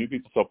or new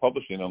people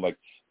self-publishing, and I'm like,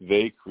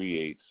 they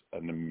create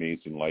an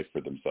amazing life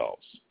for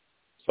themselves,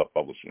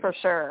 self-publishing. For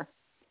sure.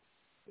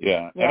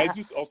 Yeah. And I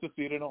do also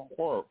see it in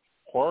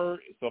horror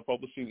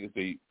self-publishing is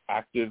a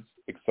active,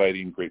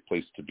 exciting, great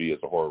place to be as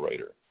a horror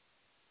writer.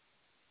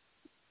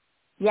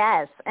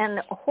 Yes, and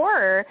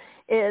horror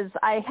is,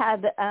 I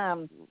had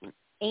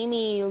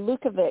Amy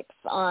Lukovics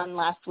on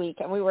last week,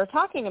 and we were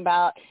talking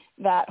about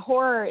that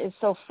horror is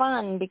so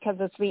fun because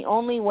it's the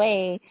only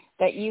way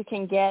that you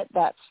can get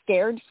that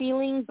scared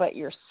feeling, but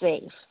you're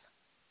safe.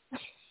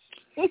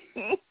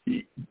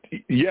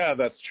 Yeah,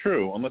 that's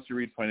true, unless you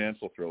read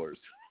financial thrillers.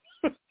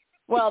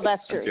 Well,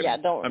 that's true. Yeah,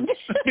 don't.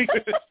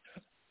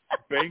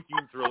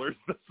 Banking thrillers,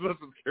 that's what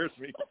scares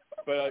me.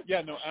 But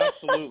yeah, no,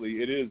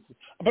 absolutely, it is.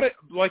 But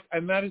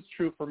and that is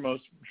true for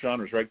most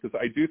genres, right? Because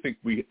I do think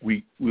we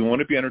want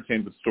to be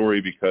entertained with story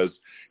because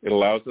it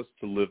allows us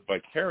to live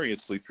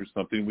vicariously through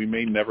something we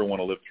may never want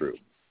to live through.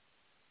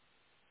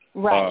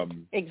 Right.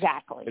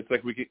 Exactly. It's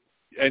like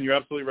and you're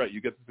absolutely right.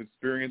 You get this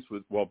experience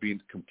while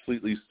being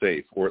completely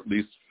safe, or at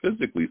least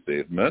physically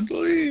safe.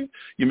 Mentally,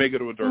 you may go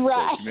to a dark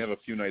place. You may have a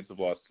few nights of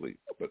lost sleep,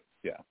 but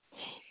yeah.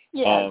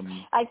 Yeah,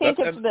 I think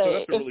if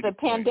the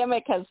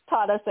pandemic has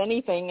taught us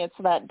anything, it's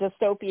that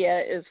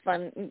dystopia is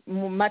fun,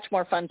 much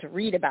more fun to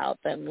read about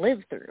than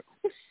live through.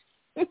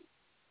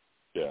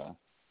 Yeah,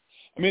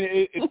 I mean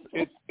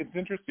it's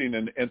interesting,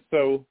 and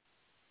so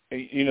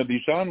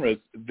these genres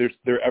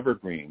they're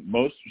evergreen.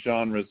 Most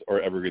genres are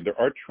evergreen. There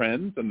are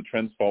trends, and the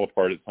trends fall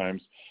apart at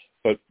times,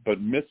 but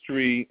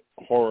mystery,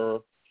 horror,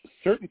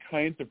 certain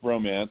kinds of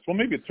romance, well,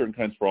 maybe it's certain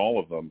kinds for all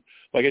of them.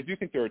 Like, I do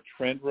think there are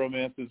trend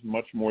romances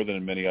much more than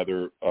in many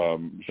other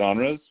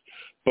genres,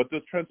 but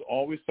those trends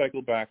always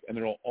cycle back, and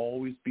there will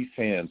always be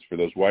fans for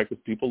those. Why? Because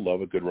people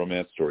love a good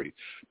romance story.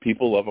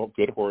 People love a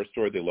good horror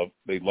story.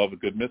 They love a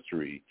good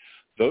mystery.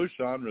 Those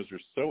genres are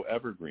so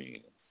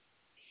evergreen.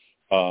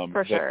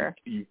 For sure.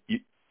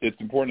 It's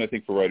important, I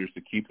think, for writers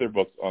to keep their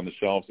books on the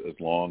shelves as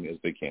long as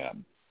they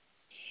can.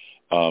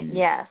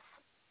 Yes.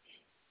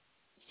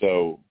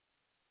 So,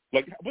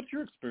 like, what's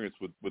your experience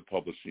with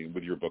publishing,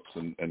 with your books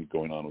and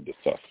going on with this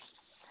stuff?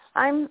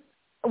 I'm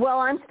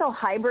still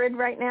hybrid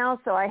right now,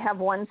 so I have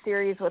one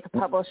series with a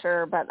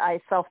publisher, but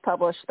I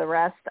self-publish the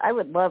rest. I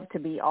would love to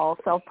be all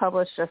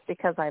self-published just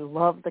because I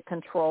love the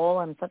control.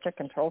 I'm such a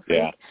control freak.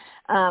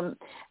 Yeah.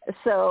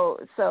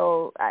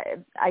 So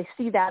I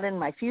see that in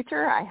my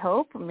future, I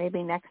hope.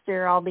 Maybe next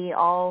year I'll be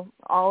all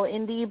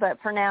indie, but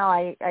for now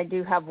I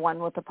do have one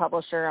with a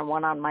publisher and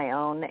one on my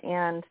own.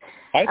 And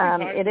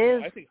it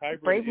is a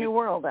brave new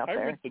world out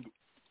there.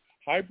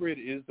 Hybrid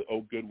is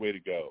a good way to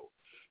go.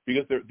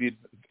 Because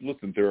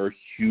there are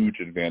huge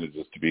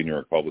advantages to being New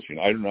York Publishing.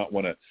 I do not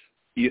want to,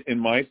 in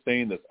my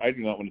saying this, I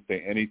do not want to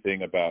say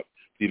anything about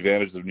the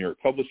advantages of New York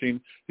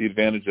Publishing, the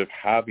advantage of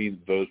having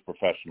those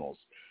professionals.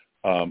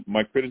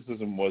 My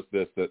criticism was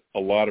that a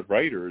lot of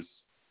writers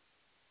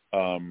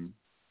aren't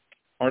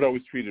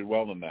always treated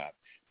well in that.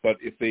 But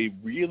if they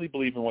really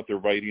believe in what they're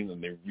writing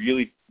and they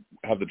really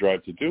have the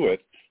drive to do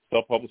it,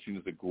 self-publishing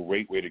is a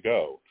great way to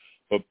go.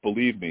 But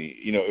believe me,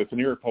 if a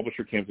New York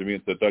publisher came to me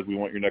and said, "Doug, we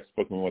want your next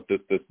book and we want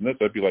this, this, and this,"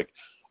 I'd be like,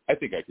 "I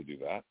think I could do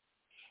that."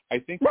 I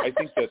think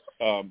that,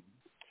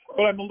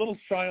 but I'm a little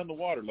shy on the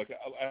water. Like,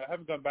 I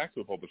haven't gone back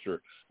to a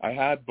publisher. I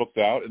had books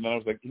out, and then I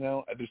was like,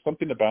 there's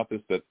something about this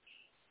that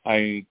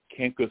I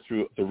can't go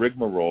through the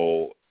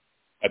rigmarole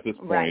at this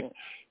point. Right.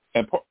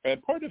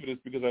 And part of it is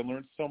because I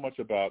learned so much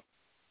about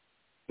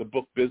the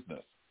book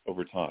business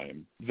over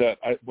time that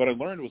what I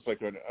learned was like,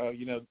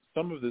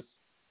 some of this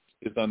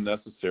is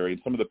unnecessary,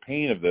 and some of the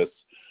pain of this.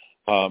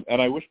 And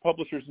I wish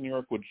publishers in New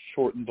York would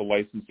shorten the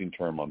licensing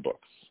term on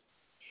books.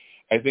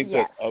 I think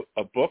that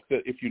a book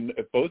that if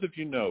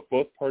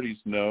both parties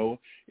know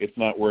it's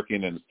not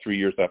working and it's 3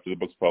 years after the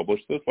book's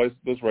published,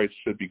 those rights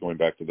should be going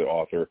back to the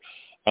author,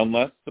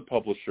 unless the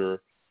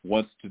publisher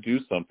wants to do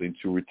something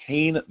to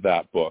retain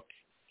that book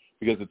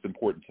because it's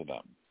important to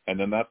them. And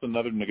then that's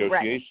another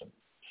negotiation.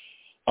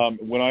 Right.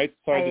 When I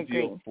signed a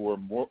deal for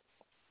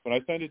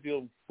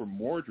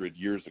Mordred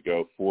years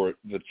ago for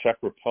the Czech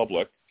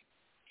Republic,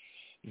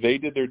 they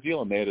did their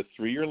deal, and they had a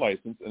 3-year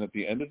license, and at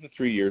the end of the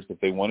 3 years, if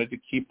they wanted to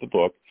keep the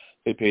book,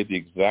 they paid the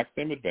exact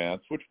same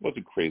advance, which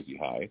wasn't crazy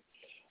high,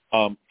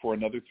 for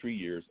another 3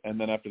 years, and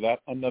then after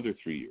that, another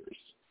 3 years.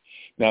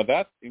 Now,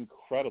 that's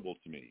incredible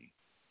to me,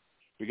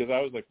 because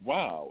I was like,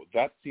 wow,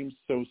 that seems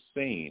so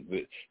sane.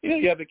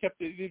 They kept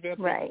the advance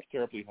wasn't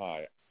terribly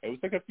high. It was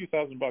like a few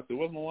 $1,000. It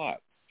wasn't a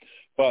lot.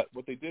 But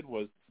what they did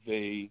was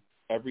they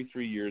every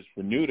 3 years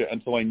renewed it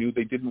until I knew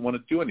they didn't want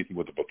to do anything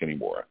with the book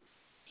anymore.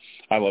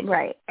 I love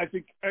it. I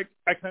think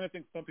I kind of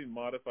think something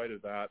modified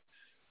of that,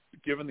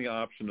 given the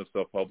option of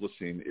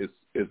self-publishing,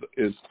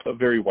 is a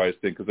very wise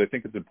thing, because I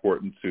think it's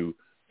important to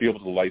be able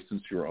to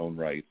license your own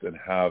rights and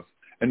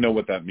know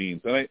what that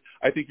means. And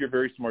I think you're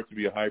very smart to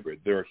be a hybrid.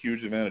 There are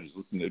huge advantages.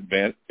 Listen,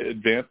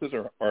 advances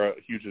are a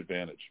huge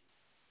advantage.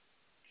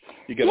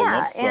 You get a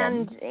lump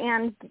sum.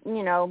 and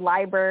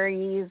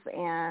libraries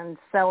and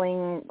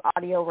selling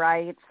audio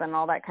rights and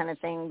all that kind of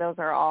thing, those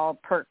are all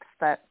perks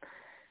that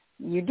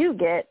you do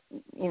get,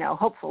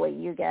 hopefully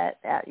you get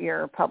at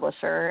your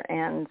publisher.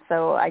 And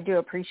so I do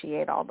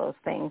appreciate all those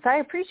things. I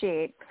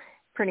appreciate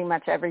pretty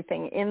much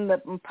everything in the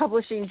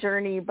publishing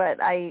journey,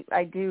 but I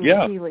do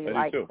really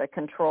like the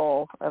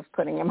control of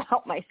putting them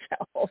out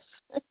myself.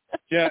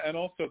 Yeah, and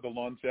also the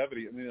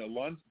longevity. I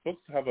mean,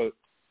 books have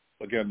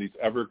again, these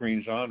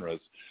evergreen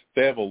genres,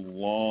 they have a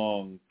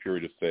long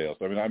period of sales.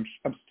 I mean,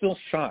 I'm still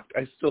shocked.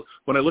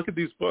 When I look at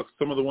these books,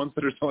 some of the ones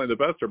that are selling the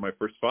best are my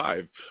first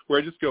 5,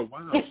 where I just go,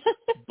 wow,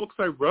 books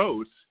I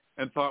wrote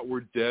and thought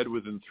were dead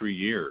within 3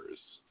 years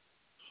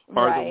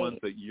are the ones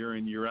that year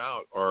in, year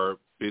out are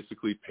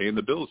basically paying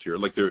the bills here.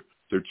 Like they're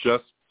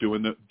just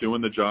doing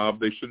the job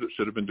they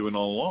should have been doing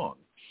all along.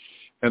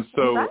 And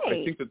so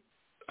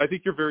I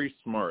think you're very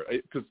smart,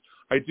 because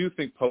I do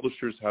think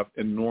publishers have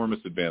enormous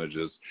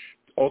advantages,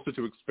 also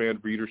to expand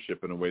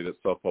readership in a way that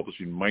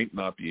self-publishing might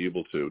not be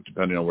able to,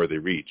 depending on where they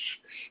reach,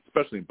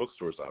 especially in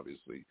bookstores,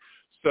 obviously.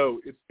 So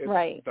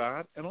it's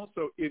that, and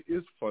also it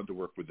is fun to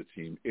work with the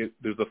team.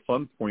 There's a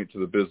fun point to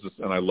the business,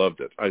 and I loved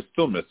it. I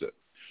still miss it.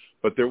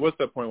 But there was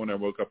that point when I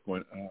woke up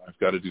going, I've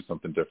got to do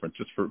something different,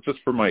 just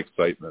for my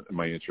excitement and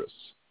my interests.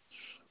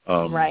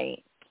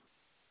 Right.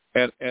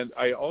 And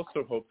I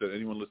also hope that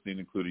anyone listening,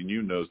 including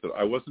you, knows that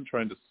I wasn't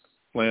trying to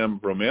slam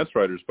romance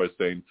writers by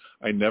saying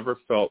I never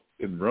felt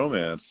in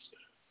romance.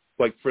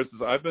 Like, for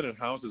instance, I've been in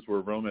houses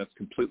where romance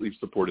completely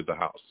supported the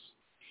house.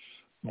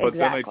 But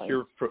then I'd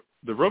hear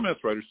the romance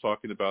writers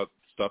talking about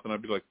stuff, and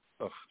I'd be like,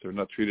 they're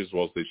not treated as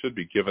well as they should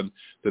be, given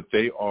that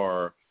they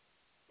are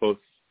both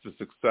the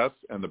success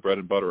and the bread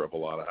and butter of a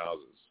lot of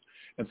houses.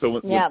 And so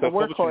when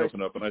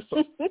self-publishing opened up, and I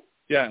saw,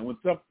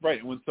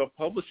 and when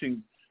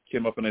self-publishing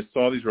came up, and I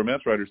saw these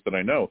romance writers that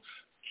I know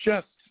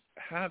just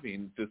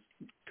having this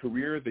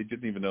career they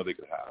didn't even know they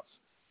could have.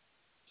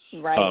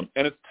 Right.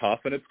 And it's tough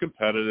and it's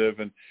competitive,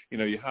 and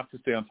you have to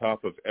stay on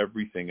top of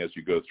everything as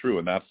you go through,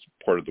 and that's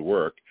part of the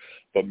work.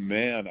 But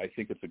man, I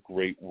think it's a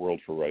great world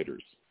for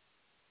writers.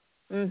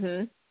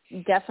 Mhm.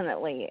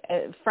 Definitely.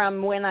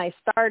 From when I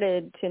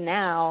started to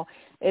now,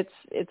 it's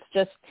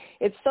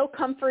so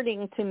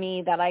comforting to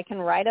me that I can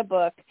write a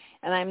book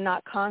and I'm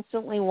not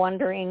constantly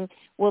wondering,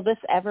 will this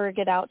ever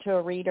get out to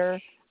a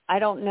reader? I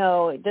don't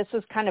know. This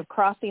is kind of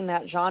crossing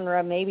that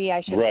genre. Maybe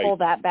I should pull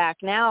that back.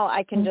 Now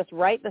I can just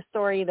write the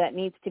story that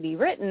needs to be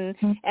written,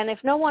 and if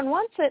no one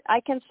wants it,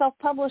 I can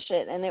self-publish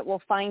it, and it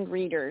will find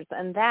readers.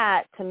 And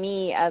that, to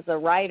me, as a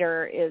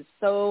writer, is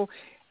so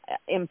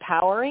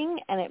empowering,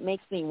 and it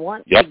makes me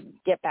want to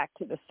get back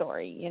to the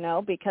story,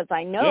 because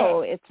I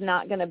know it's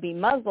not going to be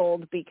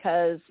muzzled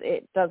because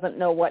it doesn't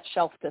know what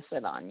shelf to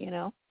sit on,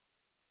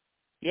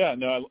 Yeah,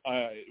 no,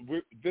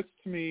 this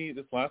to me,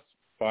 this last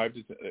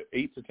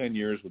 8 to 10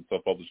 years when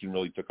self-publishing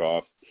really took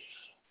off,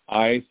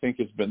 I think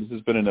this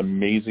has been an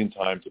amazing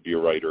time to be a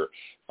writer.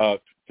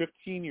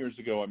 15 years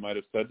ago, I might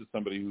have said to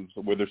somebody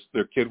where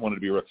their kid wanted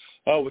to be a writer,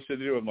 what should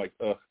I do? I'm like,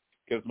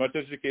 get as much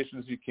education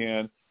as you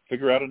can,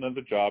 figure out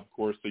another job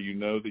course so you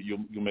know that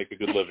you'll make a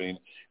good living,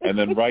 and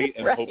then write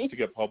and hope to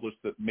get published.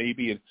 That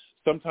maybe in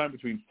sometime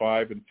between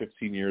 5 and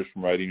 15 years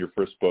from writing your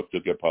first book,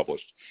 you'll get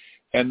published.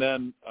 And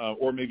then,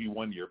 or maybe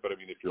 1 year, but I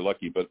mean, if you're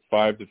lucky, but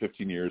 5 to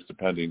 15 years,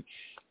 depending.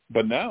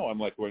 But now I'm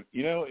like, well,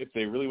 if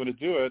they really want to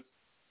do it,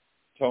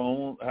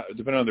 tell them,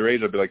 depending on their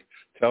age, I'd be like,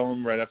 tell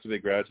them right after they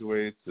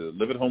graduate to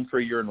live at home for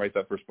a year and write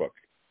that first book.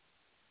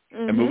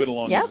 And move it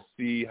along to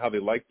see how they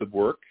like the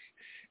work.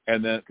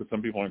 And then, because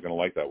some people aren't going to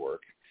like that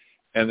work.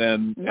 And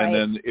then, and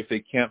then if they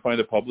can't find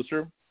a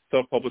publisher,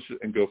 self-publish it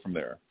and go from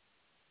there.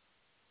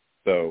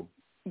 So.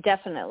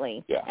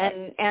 Definitely. Yeah.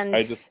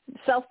 And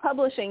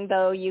self-publishing,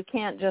 though, you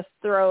can't just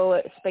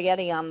throw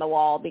spaghetti on the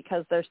wall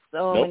because there's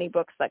so many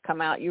books that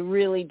come out. You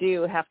really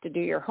do have to do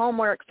your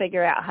homework,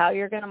 figure out how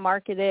you're going to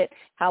market it,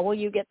 how will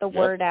you get the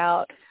word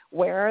out,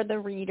 where are the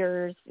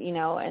readers,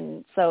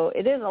 and so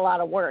it is a lot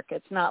of work.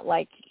 It's not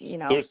like,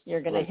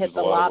 you're going to hit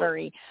the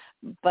lottery,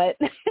 but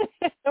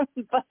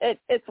but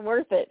it's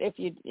worth it if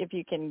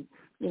you can,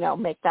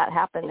 make that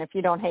happen, if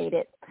you don't hate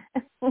it.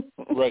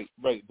 Right.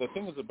 The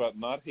thing is about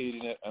not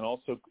hating it and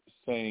also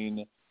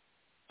saying,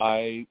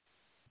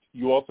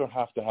 you also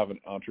have to have an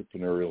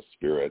entrepreneurial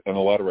spirit, and a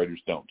lot of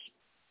writers don't.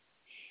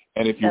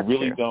 And if you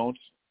really don't,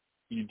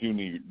 you do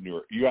need New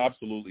York. You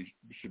absolutely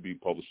should be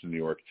published in New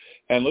York.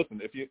 And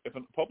listen, if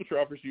a publisher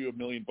offers you $1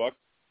 million,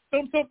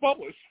 don't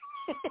self-publish.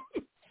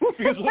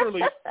 Because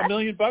literally $1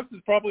 million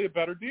is probably a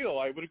better deal.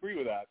 I would agree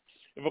with that.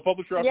 If a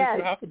publisher offers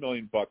you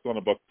 $500,000 on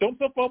a book, don't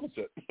self-publish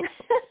it.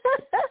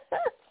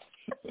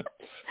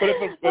 But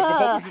if a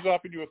publisher's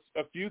offering you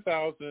a few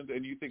thousand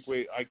and you think,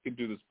 wait, I can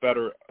do this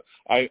better,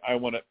 I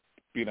want to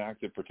be an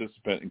active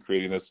participant in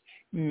creating this,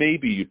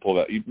 maybe you'd pull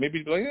that. Maybe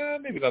you'd be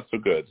like, maybe not so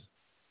good.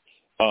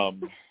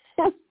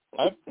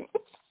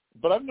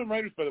 But I've known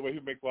writers, by the way,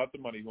 who make lots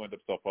of money who end up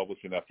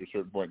self-publishing after a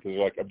certain point because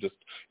they're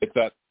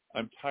like,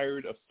 I'm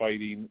tired of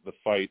fighting the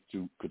fight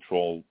to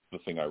control the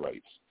thing I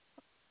write.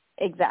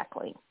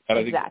 Exactly. And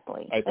it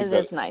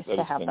is nice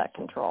to have that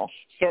control.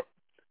 So,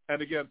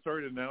 and again,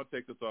 sorry to now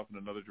take this off in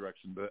another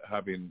direction, but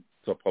having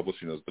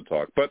self-publishing as the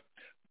talk. But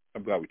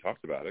I'm glad we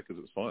talked about it because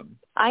it was fun.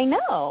 I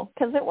know,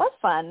 because it was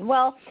fun.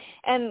 Well,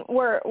 and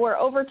we're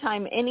over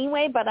time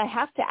anyway, but I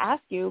have to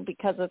ask you,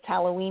 because it's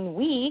Halloween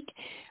week,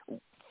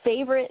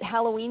 favorite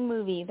Halloween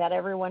movie that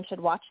everyone should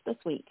watch this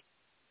week?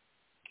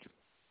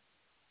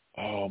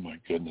 Oh, my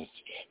goodness.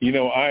 You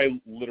know, I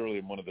literally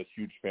am one of the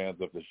huge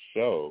fans of the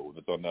show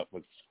that's on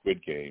Netflix,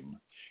 Squid Game.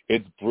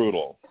 It's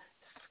brutal.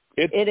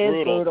 It is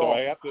brutal. So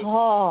I have to,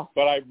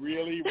 but I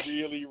really,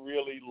 really,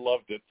 really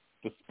loved it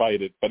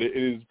despite it. But it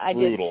is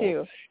brutal. I did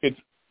too.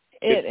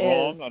 It's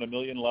long on a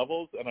million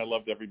levels, and I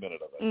loved every minute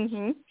of it.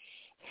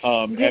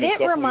 Mm-hmm. Did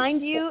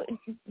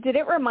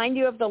it remind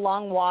you of The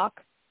Long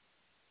Walk?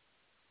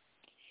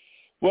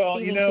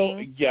 Well, you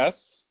know, yes.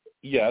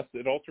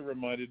 It also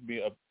reminded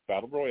me of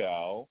Battle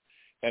Royale,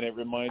 and it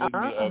reminded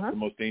me of The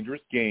Most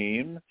Dangerous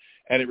Game,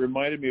 and it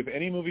reminded me of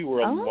any movie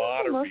where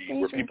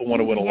where people want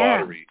to win a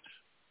lottery.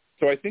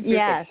 So I think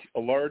there's a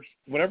large.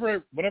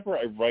 Whenever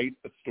I write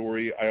a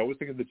story, I always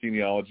think of the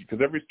genealogy, because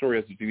every story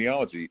has a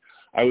genealogy.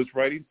 I was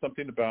writing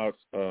something about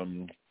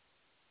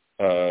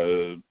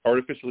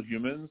artificial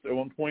humans at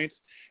one point,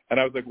 and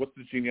I was like, "What's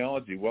the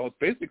genealogy?" Well, it's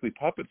basically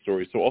puppet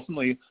stories. So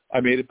ultimately, I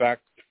made it back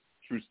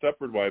through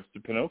Stepford Wives to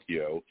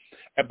Pinocchio,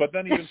 but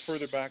then even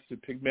further back to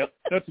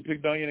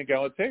Pygmalion and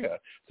Galatea.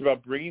 It's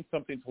about bringing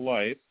something to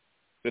life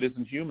that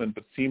isn't human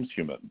but seems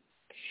human.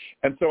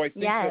 And so I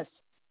think that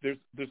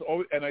there's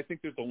always, and I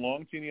think there's a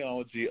long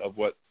genealogy of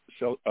what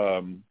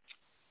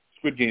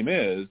Squid Game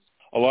is.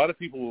 A lot of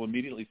people will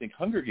immediately think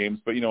Hunger Games,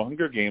 but you know,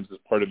 Hunger Games is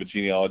part of a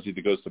genealogy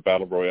that goes to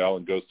Battle Royale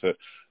and goes to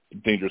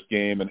Dangerous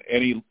Game, and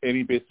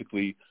any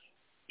basically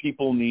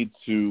people need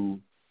to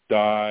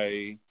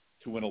die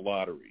to win a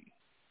lottery.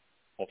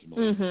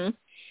 Ultimately. Mm-hmm.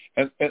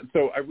 And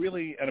so I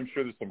really, and I'm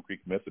sure there's some Greek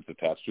myth that's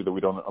attached to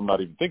that I'm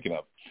not even thinking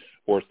of,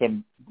 or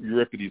some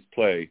Euripides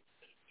play.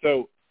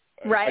 So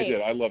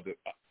I loved it.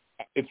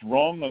 It's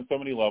wrong on so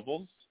many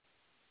levels,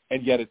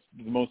 and yet it's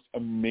the most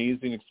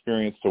amazing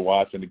experience to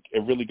watch, and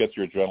it really gets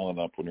your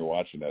adrenaline up when you're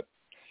watching it.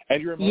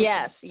 And your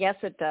emotions. Yes,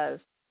 it does.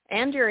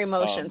 And your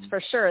emotions,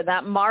 for sure.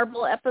 That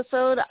marble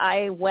episode,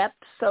 I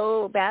wept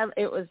so bad.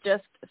 It was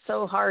just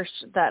so harsh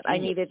that I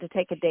needed to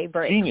take a day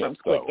break from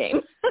Squid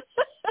Game.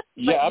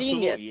 Yeah,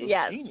 absolutely.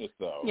 Genius,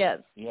 though. Yes.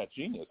 Yeah,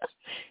 genius.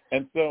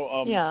 And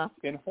so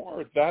in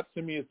horror, that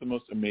to me is the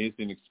most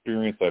amazing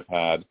experience I've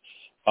had.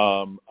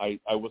 I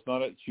was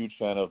not a huge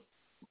fan of,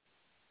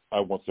 I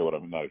won't say what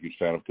I'm not a huge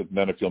fan of, because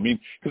then I feel mean.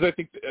 Because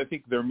I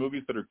think there are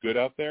movies that are good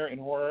out there in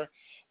horror.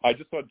 I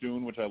just saw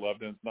Dune, which I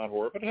loved, and it's not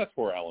horror, but it has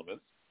horror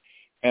elements.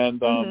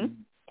 And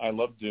I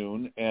love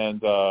Dune,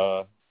 and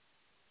I'm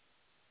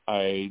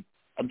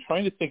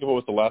trying to think of what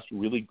was the last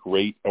really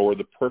great or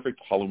the perfect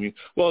Halloween.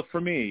 Well,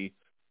 for me,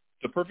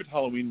 the perfect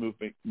Halloween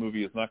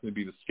movie is not going to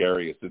be the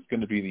scariest. It's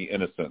going to be The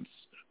Innocents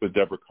with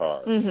Deborah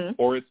Carr,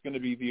 or it's going to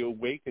be The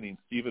Awakening,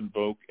 Stephen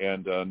Boak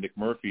and Nick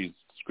Murphy's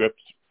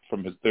script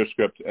from their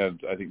script,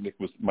 and I think Nick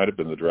might have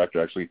been the director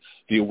actually.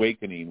 The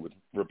Awakening with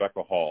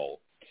Rebecca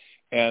Hall,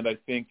 and I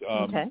think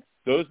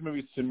those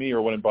movies to me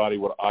are what embody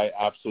what I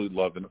absolutely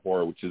love in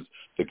horror, which is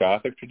the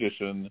Gothic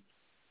tradition,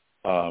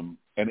 an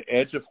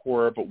edge of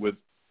horror, but with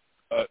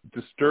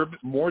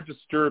more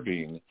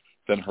disturbing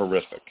than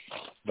horrific.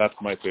 That's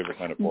my favorite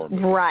kind of horror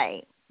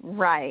movie.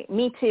 Right.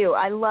 Me too.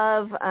 I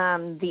love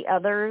The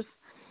Others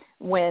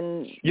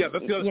when that's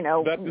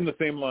in the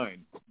same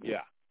line.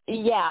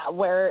 Yeah,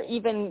 where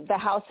even the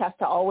house has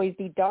to always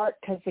be dark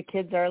because the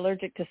kids are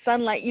allergic to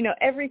sunlight. You know,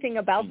 everything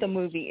about the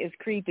movie is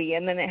creepy,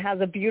 and then it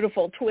has a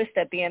beautiful twist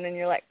at the end, and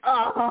you're like,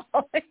 oh.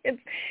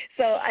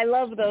 So I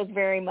love those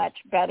very much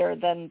better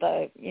than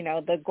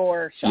the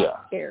gore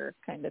shock scare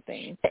kind of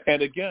thing.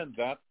 And again,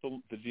 that's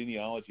the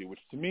genealogy, which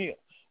to me,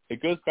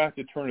 it goes back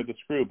to Turn of the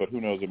Screw, but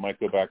who knows, it might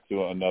go back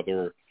to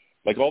another,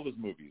 like all those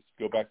movies,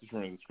 go back to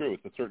Turn of the Screw.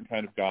 It's a certain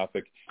kind of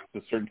Gothic,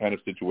 it's a certain kind of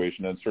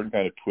situation, and a certain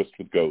kind of twist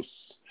with ghosts.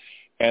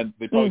 And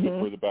they probably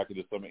go further back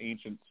into some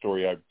ancient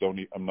story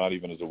I'm not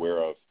even as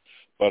aware of.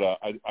 But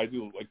I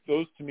do, like,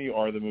 those to me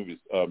are the movies.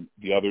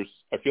 The Others,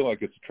 I feel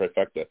like it's a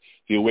trifecta.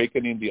 The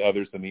Awakening, The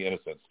Others, and The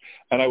Innocents.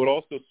 And I would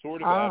also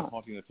sort of add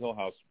Haunting of Hill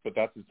House, but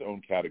that's its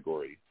own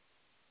category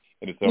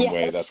in its own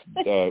way. That's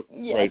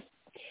right.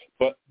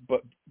 But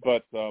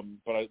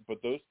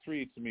those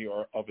three to me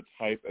are of a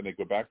type, and they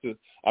go back to,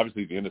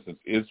 obviously The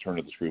Innocents is Turn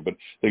of the Screw, but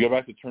they go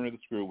back to Turn of the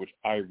Screw, which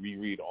I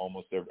reread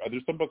almost there's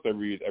some books I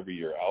read every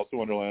year. Alice in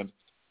Wonderland,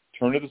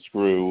 Turn of the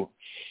Screw.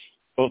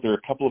 Oh, there are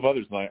a couple of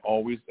others, and I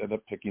always end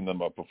up picking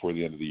them up before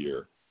the end of the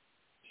year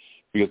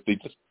because they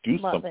just do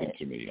something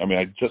to me. I mean,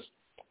 I just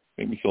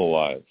make me feel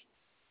alive.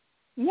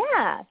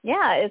 Yeah,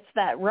 it's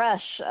that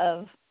rush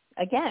of,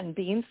 again,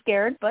 being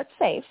scared but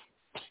safe.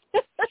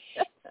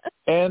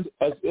 And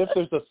as if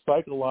there's a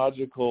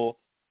psychological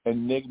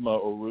enigma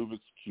or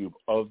Rubik's Cube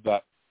of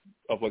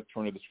like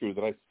Turn of the Screw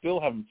that I still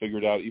haven't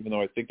figured out, even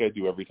though I think I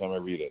do every time I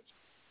read it.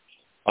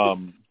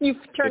 You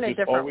turn a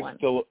different one.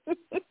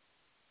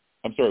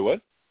 I'm sorry,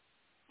 what?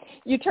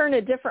 You turn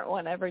a different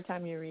one every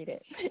time you read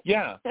it.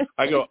 Yeah.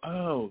 I go,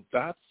 oh,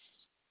 that's,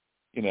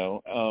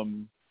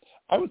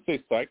 I would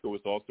say Psycho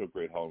is also a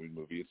great Halloween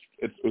movie.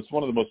 It's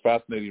one of the most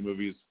fascinating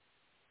movies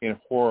in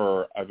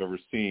horror I've ever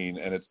seen,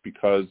 and it's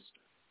because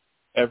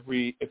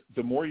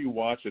the more you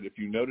watch it, if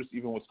you notice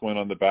even what's going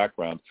on in the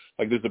background,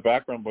 like there's a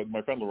background, but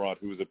my friend Laurent,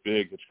 who is a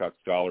big Hitchcock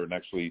scholar and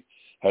actually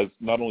has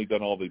not only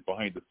done a lot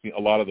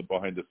of the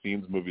behind the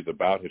scenes movies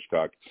about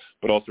Hitchcock,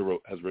 but also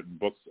has written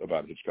books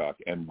about Hitchcock.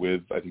 And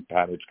with, I think,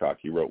 Pat Hitchcock,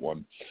 he wrote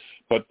one.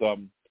 But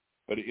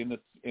in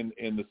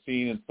the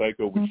scene in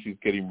Psycho, when she's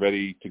getting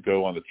ready to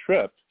go on the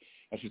trip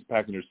and she's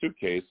packing her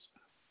suitcase,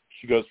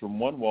 she goes from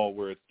one wall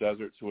where it's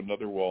desert to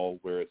another wall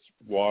where it's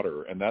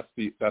water, and that's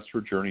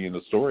her journey in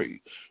the story.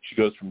 She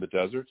goes from the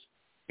desert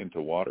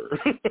into water.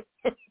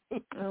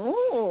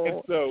 Oh.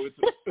 And so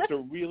it's a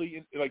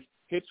really, like,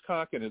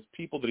 Hitchcock and his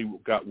people that he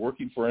got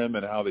working for him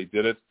and how they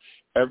did it,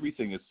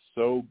 everything is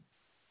so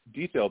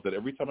detailed that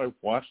every time I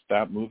watch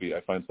that movie,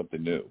 I find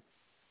something new.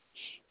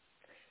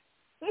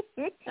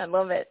 I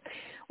love it.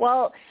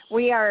 Well,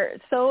 we are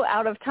so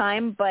out of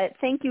time, but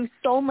thank you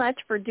so much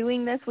for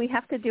doing this. We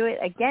have to do it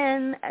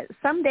again.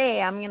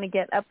 Someday I'm going to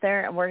get up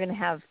there and we're going to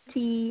have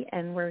tea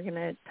and we're going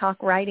to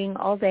talk writing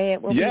all day.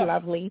 It will be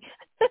lovely.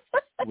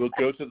 We'll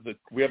go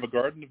we have a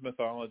garden of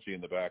mythology in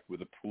the back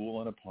with a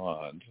pool and a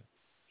pond.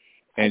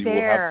 And we'll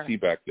have tea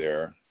back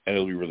there, and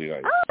it'll be really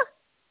nice. Ah,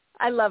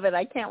 I love it.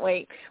 I can't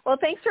wait. Well,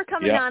 thanks for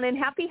coming on, and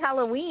happy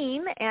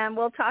Halloween, and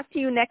we'll talk to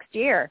you next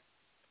year.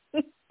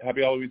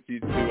 Happy Halloween to you,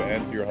 too,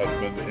 and to your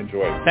husband.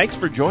 Enjoy. Thanks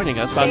for joining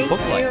us on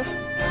Booklight.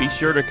 Be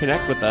sure to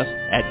connect with us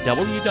at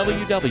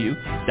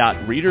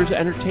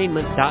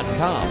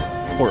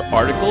www.readersentertainment.com for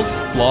articles,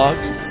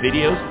 blogs,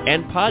 videos,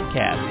 and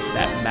podcasts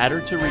that matter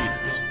to readers.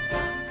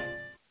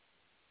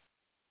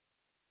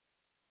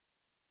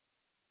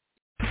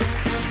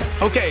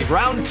 Okay,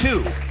 round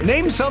two.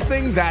 Name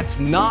something that's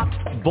not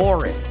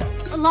boring.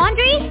 A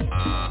laundry?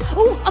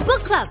 Ooh, a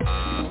book club.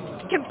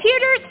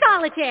 Computer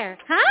solitaire,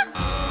 huh?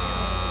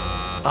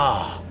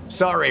 Ah,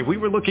 sorry, we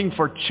were looking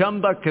for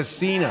Chumba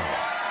Casino.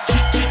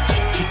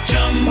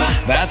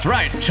 That's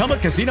right,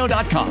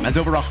 ChumbaCasino.com has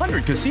over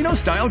 100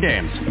 casino-style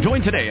games.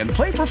 Join today and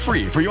play for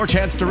free for your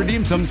chance to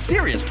redeem some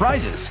serious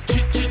prizes.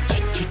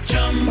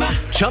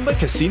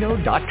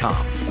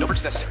 ChumbaCasino.com. No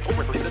purchase necessary. Void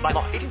where prohibited by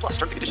law. 18+.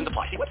 Terms and conditions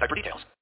apply. See website for details.